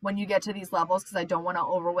when you get to these levels, because I don't want to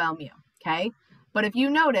overwhelm you. Okay? But if you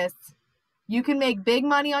notice, you can make big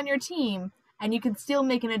money on your team and you can still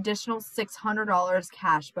make an additional $600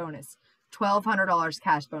 cash bonus, $1,200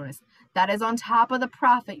 cash bonus. That is on top of the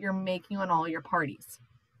profit you're making on all your parties.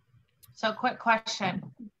 So quick question.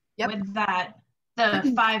 Yep. With that,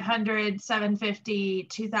 the 500, 750,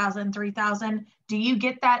 2,000, 3,000, do you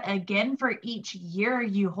get that again for each year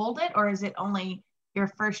you hold it, or is it only your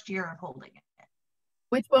first year of holding it?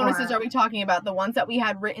 Which bonuses are we talking about? The ones that we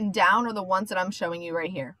had written down or the ones that I'm showing you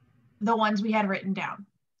right here? The ones we had written down.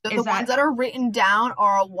 So the ones that are written down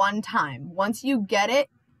are a one-time. Once you get it,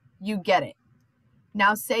 you get it.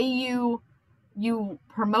 Now say you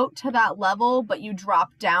promote to that level, but you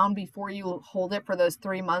drop down before you hold it for those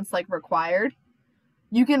 3 months like required.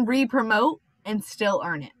 You can re-promote and still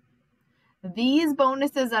earn it. These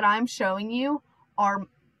bonuses that I'm showing you are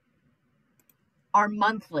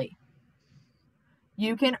monthly.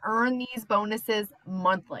 You can earn these bonuses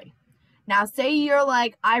monthly. Now, say you're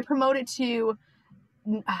like, I promoted to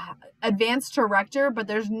advanced director, but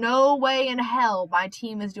there's no way in hell my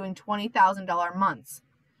team is doing $20,000 months.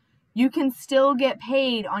 You can still get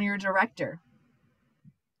paid on your director.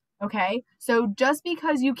 Okay? So just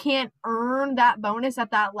because you can't earn that bonus at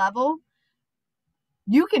that level,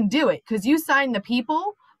 you can do it because you signed the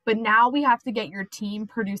people, but now we have to get your team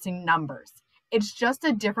producing numbers. It's just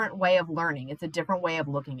a different way of learning. It's a different way of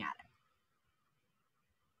looking at it.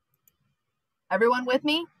 Everyone with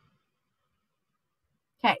me?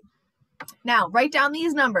 Okay. Now, write down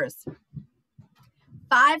these numbers.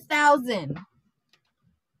 5,000,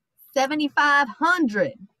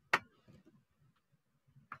 7,500,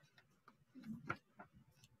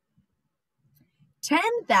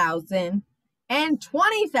 10,000, and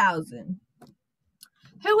 20,000.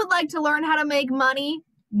 Who would like to learn how to make money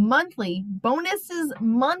monthly, bonuses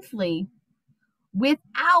monthly,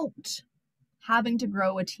 without having to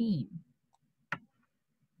grow a team?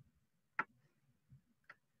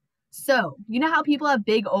 So, you know how people have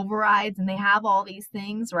big overrides and they have all these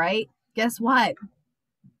things, right? Guess what?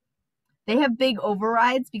 They have big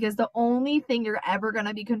overrides because the only thing you're ever going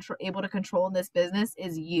to be able to control in this business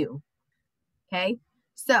is you. Okay?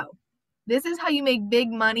 So, this is how you make big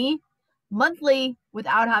money monthly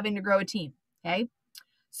without having to grow a team. Okay?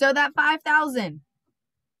 So that 5,000,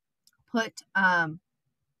 put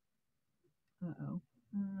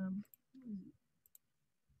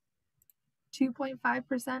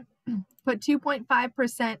 2.5%. Put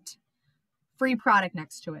 2.5% free product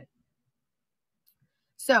next to it.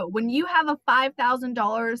 So when you have a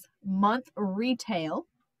 $5,000 month retail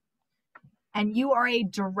and you are a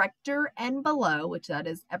director and below, which that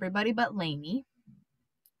is everybody but Lainey,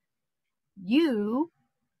 you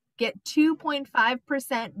get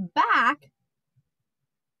 2.5% back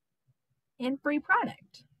in free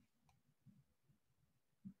product.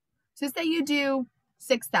 So say you do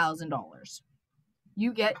 $6,000.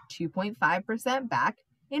 You get 2.5% back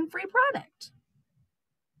in free product.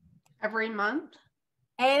 Every month?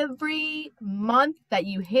 Every month that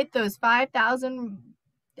you hit those $5,000,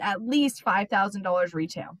 at least $5,000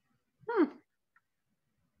 retail.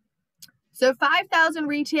 So 5,000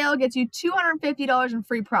 retail gets you $250 in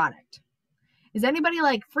free product. Is anybody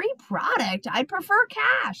like, free product? I'd prefer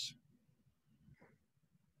cash.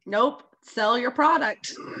 Nope. Sell your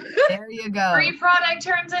product. There you go. Free product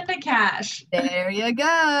turns into cash. There you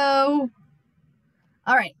go.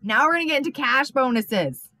 All right, now we're going to get into cash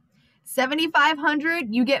bonuses.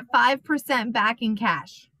 7,500, you get 5% back in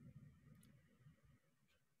cash.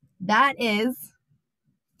 That is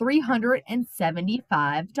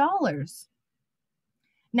 $375.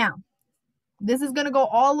 Now, this is going to go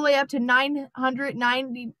all the way up to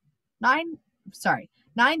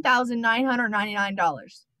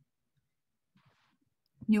 $9,999.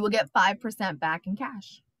 You will get 5% back in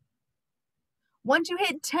cash. Once you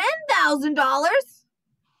hit $10,000,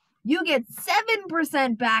 you get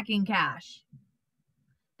 7% back in cash.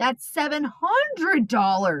 That's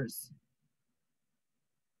 $700.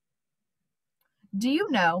 Do you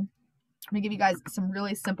know, let me give you guys some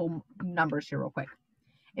really simple numbers here real quick.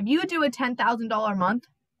 If you do a $10,000 month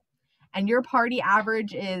and your party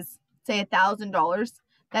average is, say, $1,000,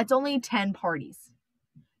 that's only 10 parties.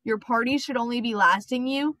 Your party should only be lasting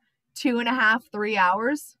you 2.5, 3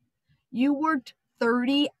 hours. You worked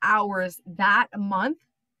 30 hours that month,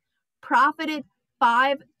 profited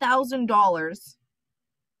 $5,000,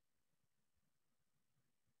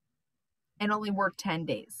 and only worked 10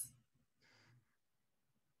 days.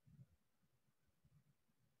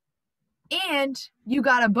 And you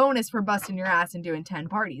got a bonus for busting your ass and doing 10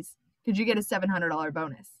 parties because you get a $700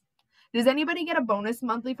 bonus. Does anybody get a bonus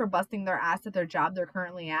monthly for busting their ass at their job they're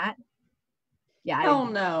currently at? Yeah. Hell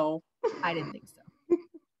no. I didn't think so.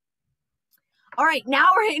 All right, now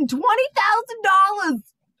we're hitting $20,000.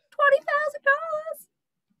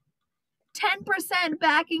 $20,000. 10%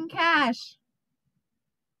 back in cash.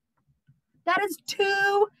 That is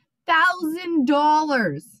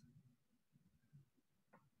 $2,000.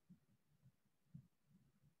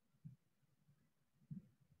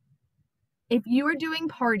 If you are doing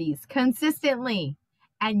parties consistently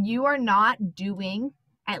and you are not doing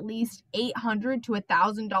at least $800 to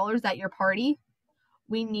 $1,000 at your party,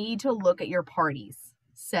 we need to look at your parties.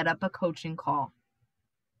 Set up a coaching call.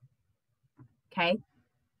 Okay?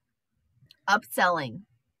 Upselling.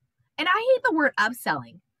 And I hate the word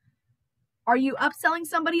upselling. Are you upselling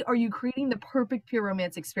somebody or are you creating the perfect pure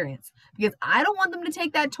romance experience? Because I don't want them to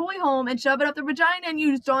take that toy home and shove it up their vagina and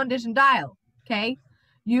use Dawn Dish and Dial. Okay?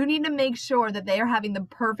 You need to make sure that they are having the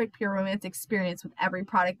perfect pure romance experience with every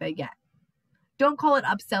product they get. Don't call it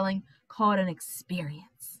upselling, call it an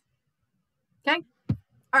experience. Okay?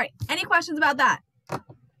 All right, any questions about that?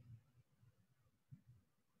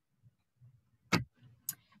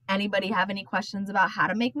 Anybody have any questions about how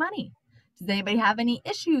to make money? Does anybody have any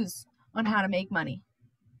issues on how to make money?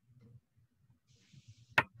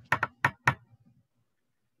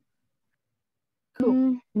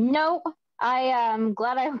 Cool. No, I am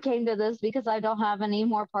glad I came to this because I don't have any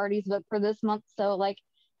more parties booked for this month. So like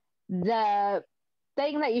the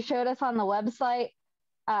thing that you showed us on the website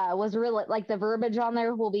was really like the verbiage on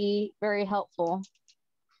there will be very helpful.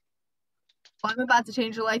 Well, I'm about to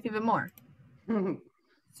change your life even more.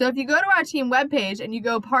 So if you go to our team webpage and you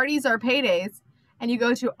go parties or paydays and you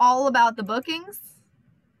go to all about the bookings,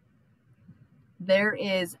 there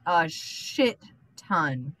is a shit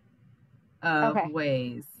ton of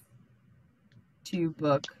ways to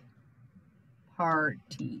book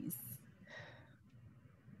parties.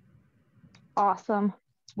 Awesome.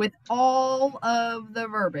 With all of the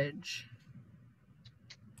verbiage.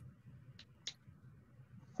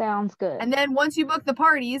 Sounds good. And then once you book the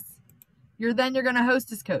parties, you're going to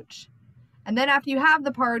hostess coach. And then after you have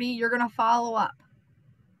the party, you're going to follow up.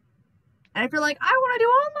 And if you're like, I want to do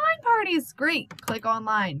online parties, great. Click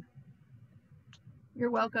online.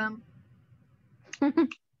 You're welcome.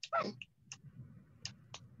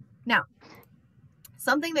 Now,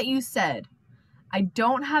 something that you said, I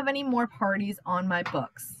don't have any more parties on my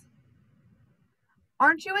books.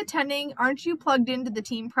 Aren't you plugged into the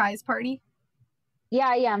team prize party? Yeah,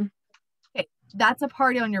 I am. Okay, that's a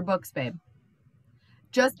party on your books, babe.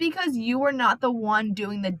 Just because you are not the one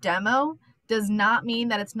doing the demo does not mean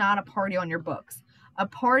that it's not a party on your books. A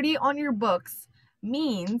party on your books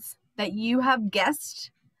means that you have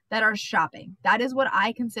guests that are shopping. That is what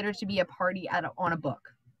I consider to be a party on a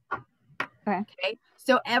book. Okay.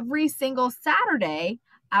 So every single Saturday,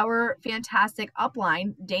 our fantastic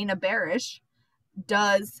upline, Dana Barish,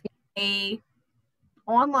 does a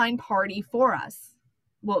online party for us.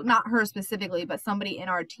 Well, not her specifically, but somebody in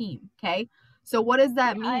our team. Okay. So what does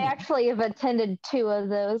that mean? I actually have attended 2 of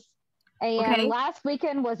those. And last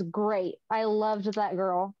weekend was great. I loved that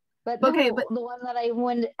girl. But the one that I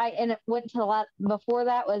went to before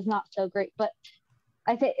that was not so great. But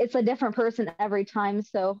I think it's a different person every time.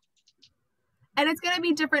 So. And it's going to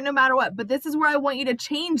be different no matter what. But this is where I want you to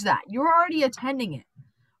change that. You're already attending it.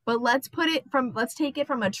 But let's take it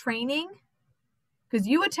from a training. Because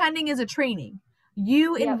you attending is a training.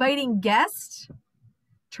 You inviting guests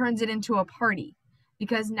turns it into a party.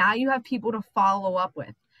 Because now you have people to follow up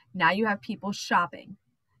with. Now you have people shopping.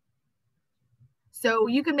 So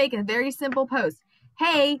you can make a very simple post.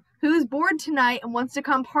 Hey, who's bored tonight and wants to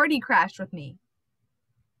come party crash with me?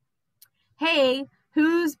 Hey,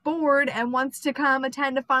 who's bored and wants to come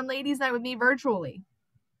attend a fun ladies night with me virtually?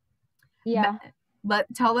 Yeah.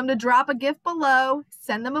 Tell them to drop a gift below,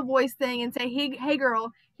 send them a voice thing and say, hey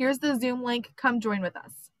girl, here's the Zoom link. Come join with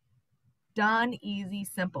us. Done, easy,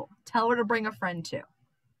 simple. Tell her to bring a friend too.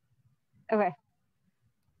 Okay.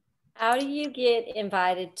 How do you get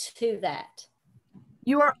invited to that?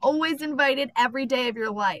 You are always invited every day of your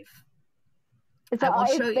life.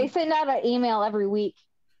 They send out an email every week.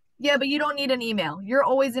 Yeah, but you don't need an email. You're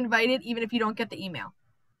always invited even if you don't get the email.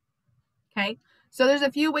 Okay? So there's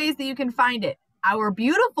a few ways that you can find it. Our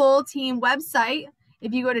beautiful team website,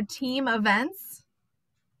 if you go to team events,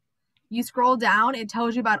 you scroll down, it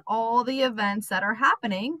tells you about all the events that are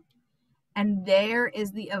happening. And there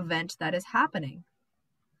is the event that is happening.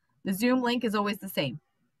 The Zoom link is always the same.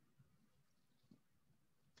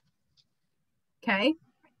 Okay?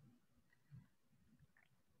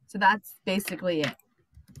 So that's basically it.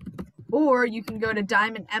 Or you can go to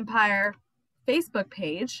Diamond Empire Facebook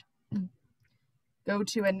page, go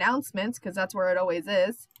to announcements, because that's where it always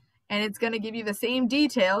is, and it's going to give you the same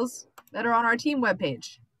details that are on our team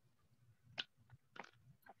webpage.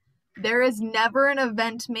 There is never an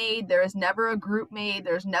event made. There is never a group made.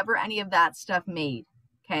 There's never any of that stuff made.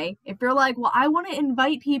 Okay. If you're like, well, I want to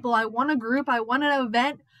invite people, I want a group, I want an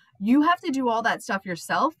event, you have to do all that stuff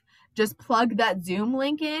yourself. Just plug that Zoom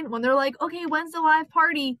link in. When they're like, okay, when's the live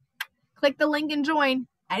party? Click the link and join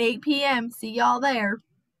at 8 p.m. See y'all there.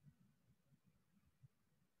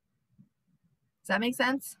 Does that make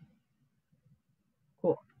sense?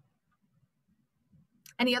 Cool.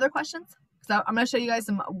 Any other questions? So I'm going to show you guys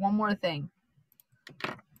one more thing.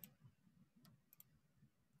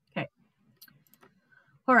 Okay.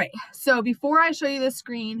 All right. So before I show you this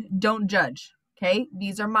screen, don't judge. Okay.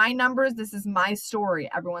 These are my numbers. This is my story.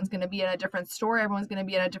 Everyone's going to be in a different story. Everyone's going to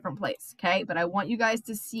be in a different place. Okay. But I want you guys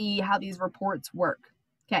to see how these reports work.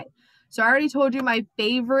 Okay. So I already told you my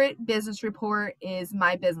favorite business report is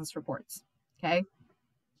my business reports. Okay.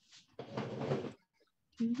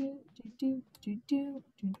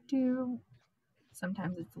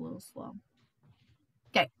 Sometimes it's a little slow.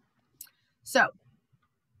 Okay. So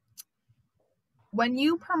when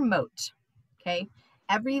you promote, okay,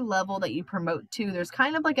 every level that you promote to, there's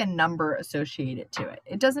kind of like a number associated to it.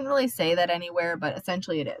 It doesn't really say that anywhere, but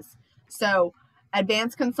essentially it is. So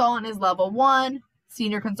advanced consultant is level 1,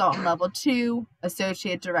 senior consultant level 2,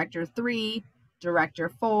 associate director 3, director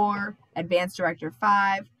 4, advanced director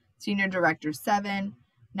 5, senior director 7,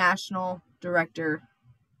 national director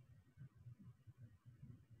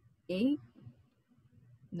 8?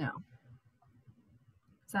 No.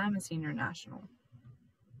 So I'm a senior national.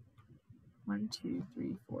 1, 2,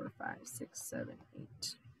 3, 4, 5, 6, 7,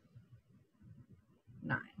 8,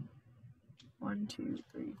 9. 1, 2,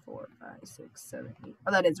 3, 4, 5, 6, 7, 8.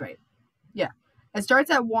 Oh, that is right. Yeah. It starts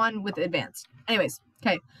at 1 with advanced. Anyways,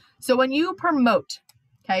 okay. So when you promote,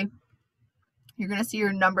 okay, you're going to see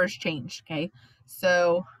your numbers change, okay?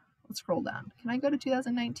 So let's scroll down. Can I go to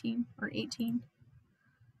 2019 or 18?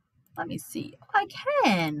 Let me see. Oh, I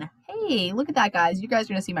can. Hey, look at that, guys. You guys are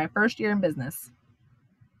going to see my first year in business.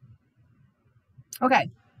 Okay.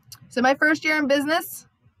 So my first year in business,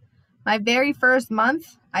 my very first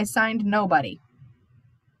month, I signed nobody.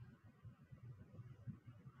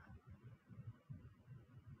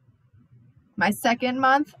 My second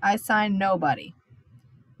month, I signed nobody.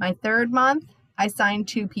 My third month, I signed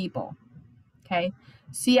 2 people. Okay.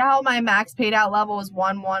 See how my max paid out level is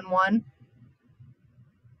 111?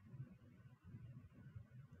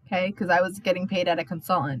 Okay, because I was getting paid at a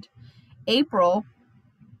consultant. April,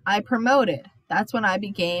 I promoted. That's when I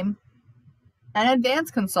became an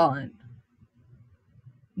advanced consultant.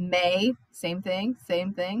 May, same thing,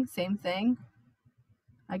 same thing, same thing.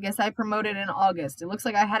 I guess I promoted in August. It looks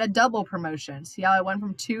like I had a double promotion. See how I went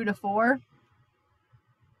from 2 to 4?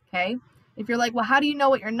 Okay. If you're like, well, how do you know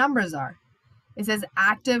what your numbers are? It says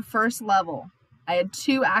active first level. I had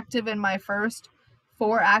 2 active in my first,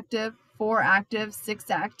 4 active, 4 active, 6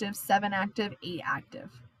 active, 7 active, 8 active.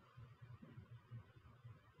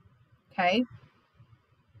 Okay.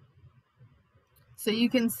 So you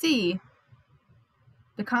can see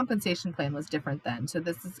the compensation plan was different then. So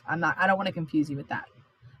this is, I don't want to confuse you with that.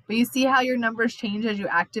 But you see how your numbers change as you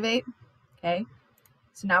activate? Okay.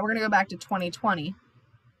 So now we're going to go back to 2020.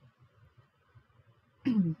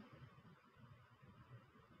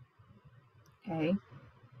 Okay.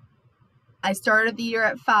 I started the year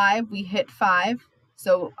at 5. We hit 5.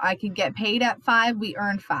 So I could get paid at 5. We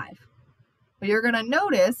earned 5. But you're going to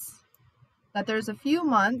notice that there's a few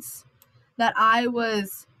months that I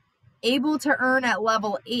was able to earn at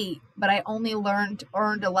level 8, but I only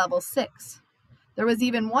earned a level 6. There was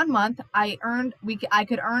even one month I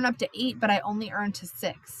could earn up to 8, but I only earned to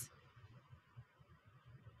 6.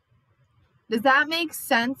 Does that make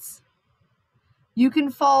sense? You can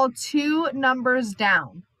fall 2 numbers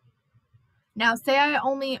down. Now, say I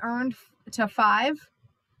only earned to 5,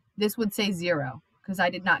 this would say 0 because I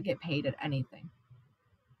did not get paid at anything.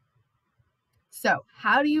 So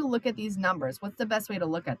how do you look at these numbers? What's the best way to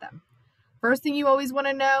look at them? First thing you always want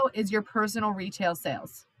to know is your personal retail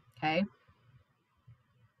sales, okay?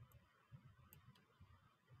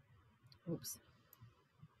 Oops.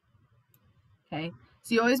 Okay,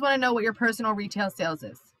 so you always want to know what your personal retail sales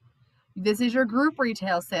is. This is your group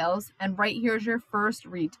retail sales, and right here is your first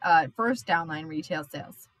downline retail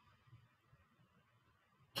sales.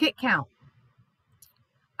 Kit count.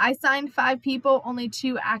 I signed 5 people, only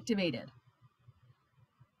 2 activated.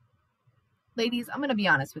 Ladies, I'm going to be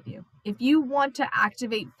honest with you. If you want to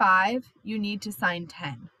activate 5, you need to sign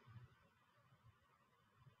 10.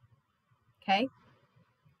 Okay?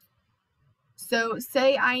 So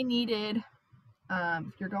say I needed,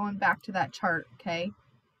 if you're going back to that chart, okay?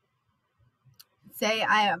 Say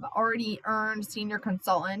I have already earned senior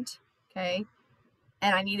consultant, okay?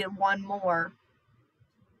 and I needed one more,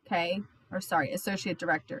 okay, or sorry, associate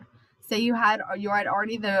director. Say you had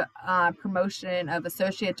already the promotion of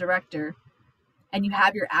associate director, and you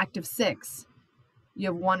have your active 6. You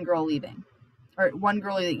have one girl leaving, or one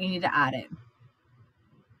girl that you need to add in.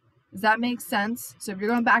 Does that make sense? So if you're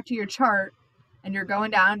going back to your chart and you're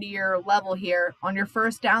going down to your level here, on your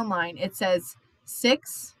first downline, it says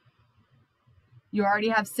 6. You already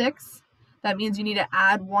have 6. That means you need to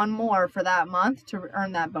add one more for that month to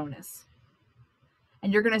earn that bonus.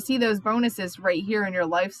 And you're going to see those bonuses right here in your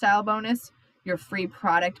lifestyle bonus, your free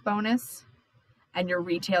product bonus, and your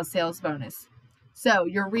retail sales bonus. So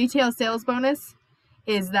your retail sales bonus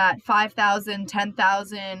is that 5,000,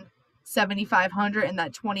 10,000, 7,500, and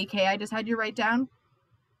that 20K I just had you write down.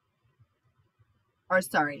 Or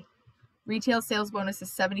sorry, retail sales bonus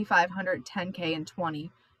is 7,500, 10K, and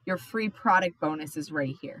 20. Your free product bonus is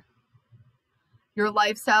right here. Your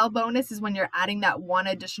lifestyle bonus is when you're adding that one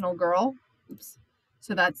additional girl. Oops.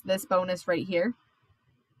 So that's this bonus right here.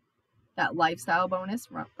 That lifestyle bonus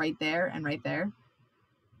right there and right there.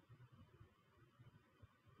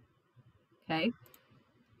 Okay.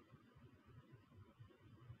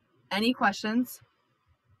 Any questions?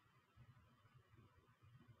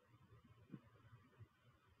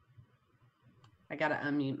 I gotta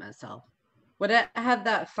unmute myself. Would it have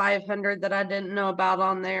that 500 that I didn't know about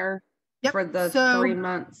on there for the 3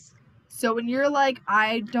 months? So when you're like,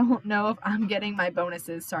 I don't know if I'm getting my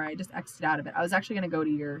bonuses. Sorry, I just exited out of it. I was actually going to go to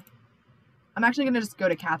your... I'm actually going to just go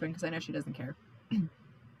to Catherine because I know she doesn't care.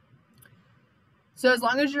 So as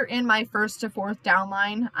long as you're in my 1st to 4th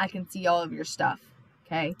downline, I can see all of your stuff.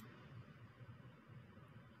 Okay?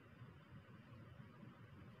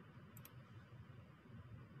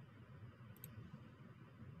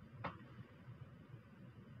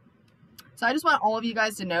 So I just want all of you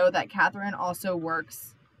guys to know that Catherine also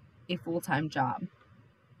works a full-time job.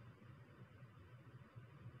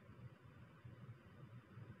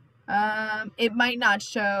 It might not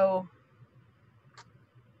show.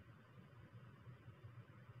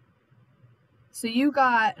 So you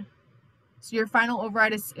got, so your final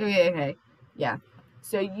override is, okay. Yeah.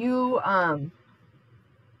 So you,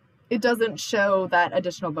 it doesn't show that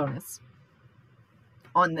additional bonus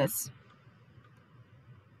on this.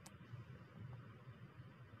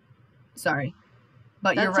 Sorry.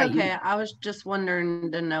 But That's you're right. Okay. I was just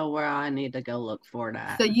wondering to know where I need to go look for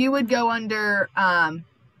that. So you would go under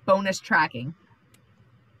bonus tracking.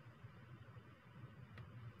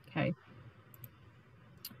 Okay.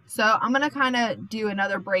 So I'm going to kind of do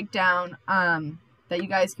another breakdown that you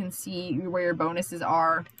guys can see where your bonuses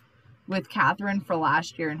are with Catherine for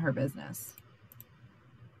last year in her business.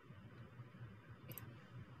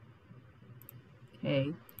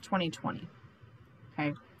 Okay, 2020.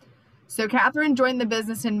 Okay. So Catherine joined the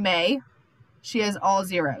business in May. She has all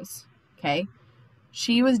zeros. Okay.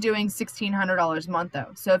 She was doing $1,600 a month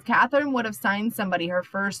though. So if Catherine would have signed somebody her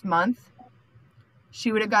first month,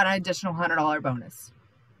 she would have got an additional $100 bonus.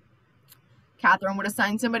 Catherine would have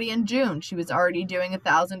signed somebody in June. She was already doing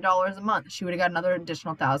 $1,000 a month. She would have got another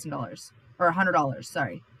additional $1,000 or $100.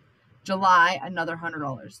 Sorry. July, another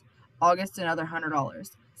 $100. August, another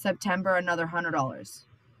 $100. September, another $100.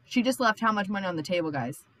 She just left how much money on the table,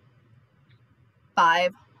 guys?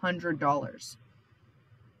 $500.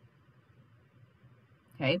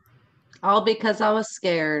 Okay. All because I was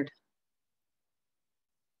scared.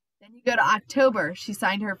 Then you go to October. She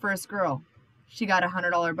signed her first girl. She got a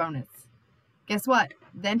 $100 bonus. Guess what?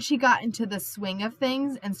 Then she got into the swing of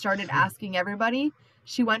things and started asking everybody.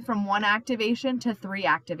 She went from 1 activation to 3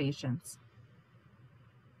 activations.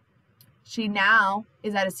 She now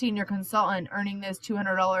is at a senior consultant earning those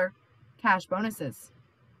 $200 cash bonuses.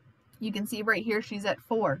 You can see right here she's at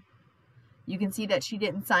 4. You can see that she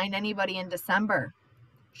didn't sign anybody in December.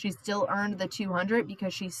 She still earned the 200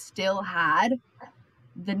 because she still had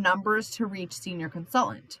the numbers to reach senior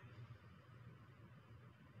consultant.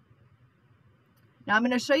 Now I'm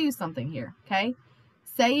going to show you something here, okay?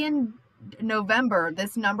 Say in November,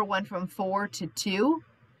 this number went from 4 to 2.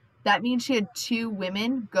 That means she had 2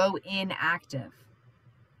 women go inactive.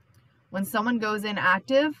 When someone goes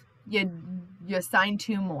inactive, you assign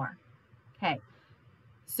 2 more. Okay.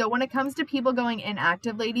 So when it comes to people going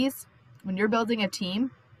inactive, ladies, when you're building a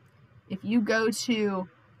team, if you go to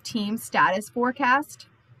team status forecast,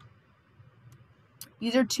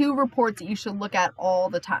 these are 2 reports that you should look at all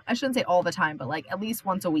the time. I shouldn't say all the time, but like at least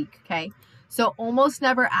once a week, okay? So almost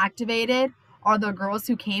never activated are the girls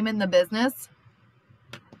who came in the business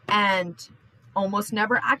and almost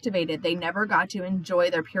never activated. They never got to enjoy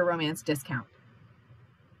their Pure Romance discount.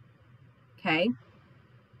 Okay?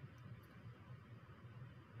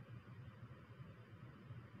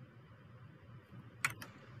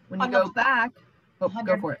 When you go back, go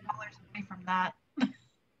for it. Away from that.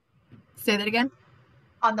 Say that again.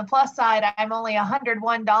 On the plus side, I'm only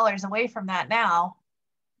 $101 away from that now.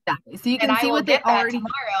 Exactly. So you can see what they already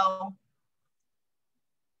tomorrow.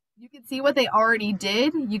 You can see what they already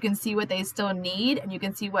did. You can see what they still need, and you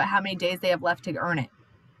can see how many days they have left to earn it.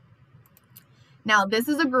 Now, this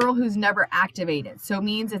is a girl who's never activated, so it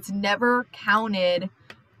means it's never counted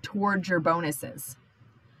towards your bonuses.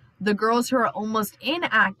 The girls who are almost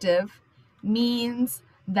inactive means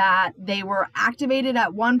that they were activated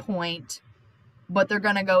at one point, but they're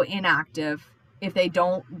going to go inactive if they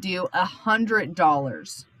don't do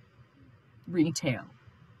 $100 retail.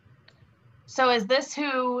 So is this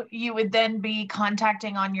who you would then be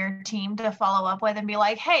contacting on your team to follow up with and be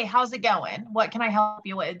like, hey, how's it going? What can I help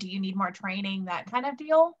you with? Do you need more training? That kind of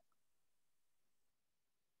deal?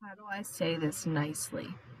 How do I say this nicely?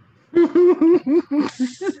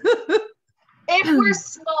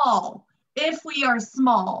 If we are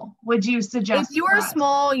small, would you suggest? If you are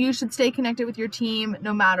small, you should stay connected with your team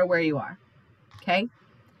no matter where you are. Okay?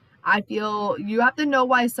 I feel you have to know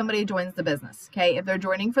why somebody joins the business. Okay? If they're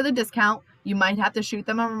joining for the discount, you might have to shoot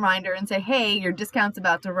them a reminder and say, hey, your discount's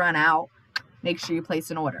about to run out. Make sure you place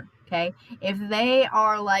an order. Okay? If they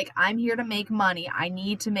are like, I'm here to make money, I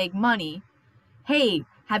need to make money. Hey,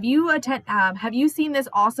 have you seen this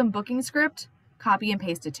awesome booking script? Copy and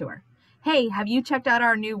paste it to her. Hey, have you checked out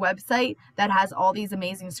our new website that has all these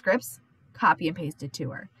amazing scripts? Copy and paste it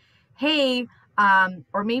to her. Hey,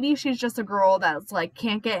 or maybe she's just a girl that's like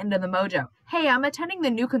can't get into the mojo. Hey, I'm attending the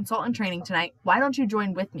new consultant training tonight. Why don't you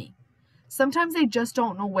join with me? Sometimes they just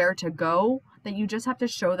don't know where to go, that you just have to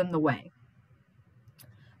show them the way.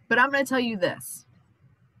 But I'm going to tell you this.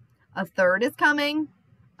 A third is coming,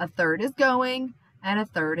 a third is going, and a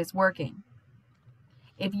third is working.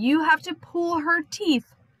 If you have to pull her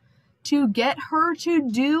teeth to get her to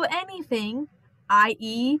do anything,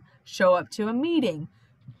 i.e., show up to a meeting,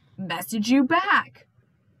 message you back,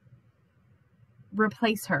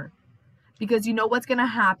 replace her. Because you know what's going to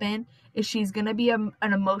happen is she's going to be an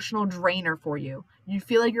emotional drainer for you. You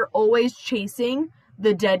feel like you're always chasing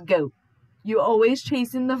the dead goat. You're always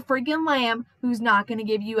chasing the freaking lamb who's not going to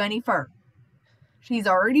give you any fur. She's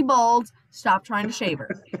already bald. Stop trying to shave her.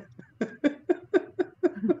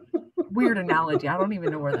 Weird analogy. I don't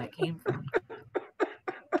even know where that came from.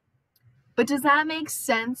 But does that make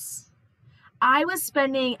sense? I was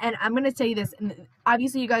spending, and I'm going to say this, and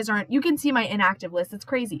obviously you guys aren't, you can see my inactive list. It's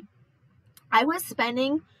crazy. I was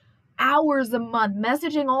spending hours a month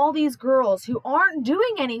messaging all these girls who aren't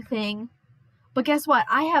doing anything. But guess what?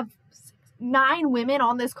 I have 9 women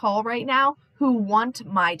on this call right now who want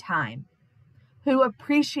my time, who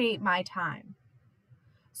appreciate my time.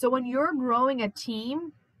 So when you're growing a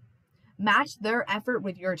team, match their effort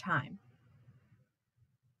with your time.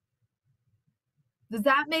 Does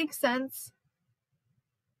that make sense?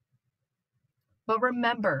 But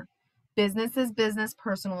remember, business is business,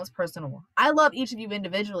 personal is personal. I love each of you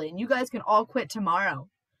individually, and you guys can all quit tomorrow.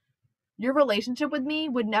 Your relationship with me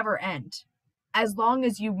would never end as long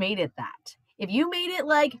as you made it that. If you made it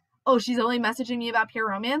like, oh, she's only messaging me about pure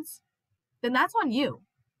romance, then that's on you.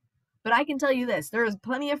 But I can tell you this, there is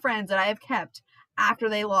plenty of friends that I have kept after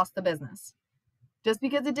they lost the business. Just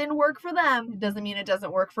because it didn't work for them doesn't mean it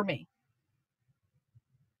doesn't work for me.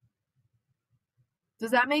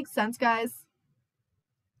 Does that make sense, guys?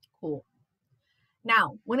 Cool.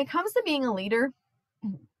 Now, when it comes to being a leader,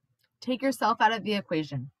 take yourself out of the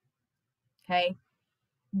equation. Okay?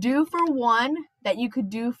 Do for one that you could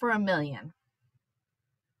do for 1,000,000.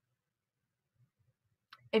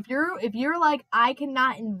 If you're like, I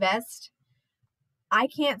cannot invest, I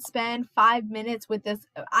can't spend 5 minutes with this,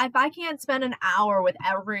 if I can't spend an hour with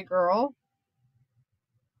every girl,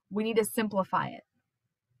 we need to simplify it.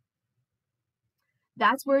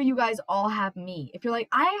 That's where you guys all have me. If you're like,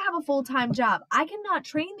 I have a full-time job, I cannot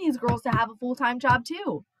train these girls to have a full-time job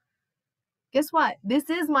too. Guess what? This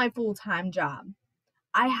is my full-time job.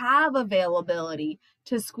 I have availability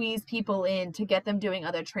to squeeze people in to get them doing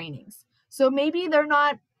other trainings. So maybe they're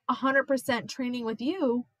not 100% training with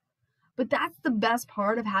you, but that's the best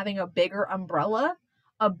part of having a bigger umbrella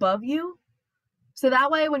above you. So that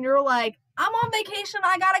way when you're like, I'm on vacation,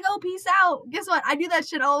 I gotta go, peace out. Guess what? I do that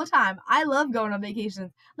shit all the time. I love going on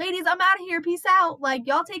vacations. Ladies, I'm out of here, peace out. Like,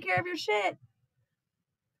 y'all take care of your shit.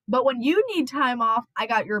 But when you need time off, I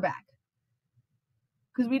got your back.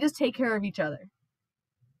 Because we just take care of each other.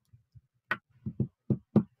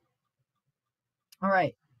 All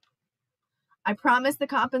right. I promise the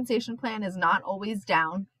compensation plan is not always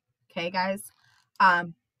down. Okay, guys?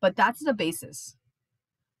 But that's the basis.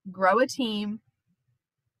 Grow a team.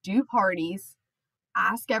 Do parties.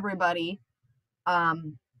 ask everybody,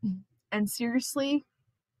 and seriously,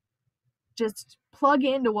 just plug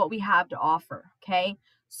into what we have to offer, okay?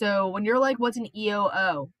 So when you're like, what's an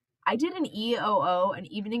EOO? I did an EOO, an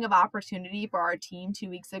evening of opportunity, for our team 2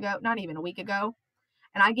 weeks ago, not even a week ago,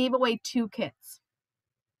 and I gave away 2 kits.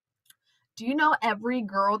 Do you know every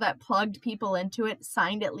girl that plugged people into it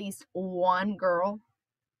signed at least 1 girl?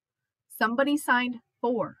 Somebody signed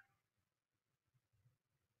 4.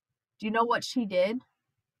 Do you know what she did?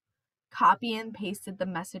 Copy and pasted the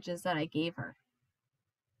messages that I gave her.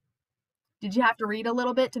 Did you have to read a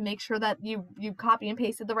little bit to make sure that you copy and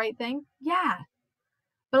pasted the right thing? Yeah.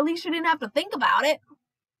 But at least you didn't have to think about it.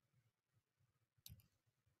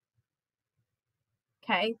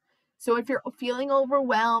 Okay? So if you're feeling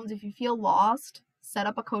overwhelmed, if you feel lost, set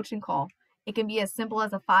up a coaching call. It can be as simple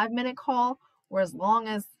as a 5-minute call, or as long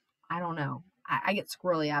as, I don't know. I get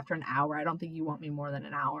squirrely after an hour. I don't think you want me more than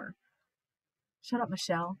an hour. Shut up,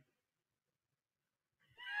 Michelle.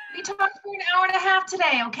 We talked for an hour and a half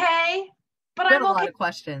today, okay? But I had a lot of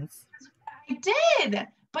questions. I did,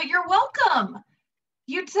 but you're welcome.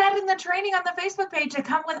 You said in the training on the Facebook page to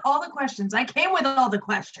come with all the questions. I came with all the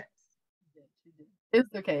questions.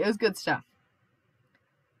 It's okay. It was good stuff.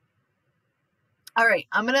 All right,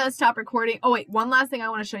 I'm going to stop recording. Oh, wait, one last thing I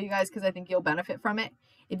want to show you guys because I think you'll benefit from it.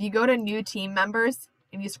 If you go to new team members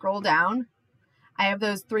and you scroll down, I have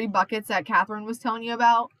those 3 buckets that Catherine was telling you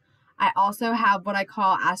about. I also have what I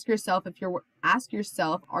call ask yourself,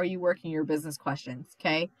 are you working your business questions?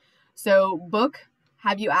 Okay. So book,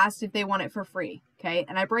 have you asked if they want it for free? Okay.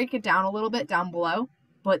 And I break it down a little bit down below,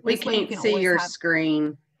 but we can't see your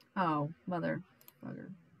screen. Oh, motherfucker.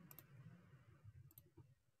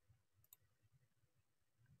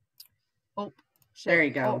 Oh, shit. There you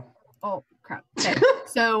go. Oh crap. Okay.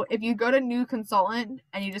 So if you go to new consultant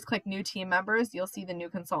and you just click new team members, you'll see the new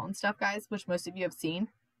consultant stuff, guys, which most of you have seen.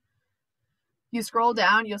 You scroll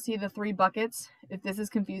down, you'll see the 3 buckets. If this is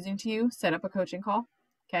confusing to you, set up a coaching call,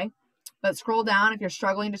 okay? But scroll down. If you're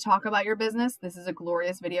struggling to talk about your business, this is a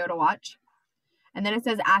glorious video to watch. And then it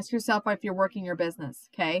says, ask yourself if you're working your business,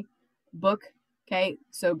 okay? Book, okay?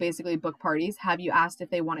 So basically book parties. Have you asked if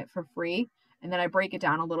they want it for free? And then I break it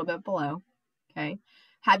down a little bit below, okay?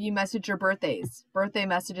 Have you messaged your birthdays? Birthday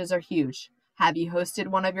messages are huge. Have you hosted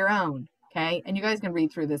one of your own, okay? And you guys can read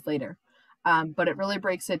through this later. But it really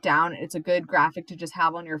breaks it down. It's a good graphic to just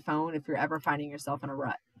have on your phone if you're ever finding yourself in a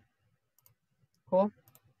rut. Cool.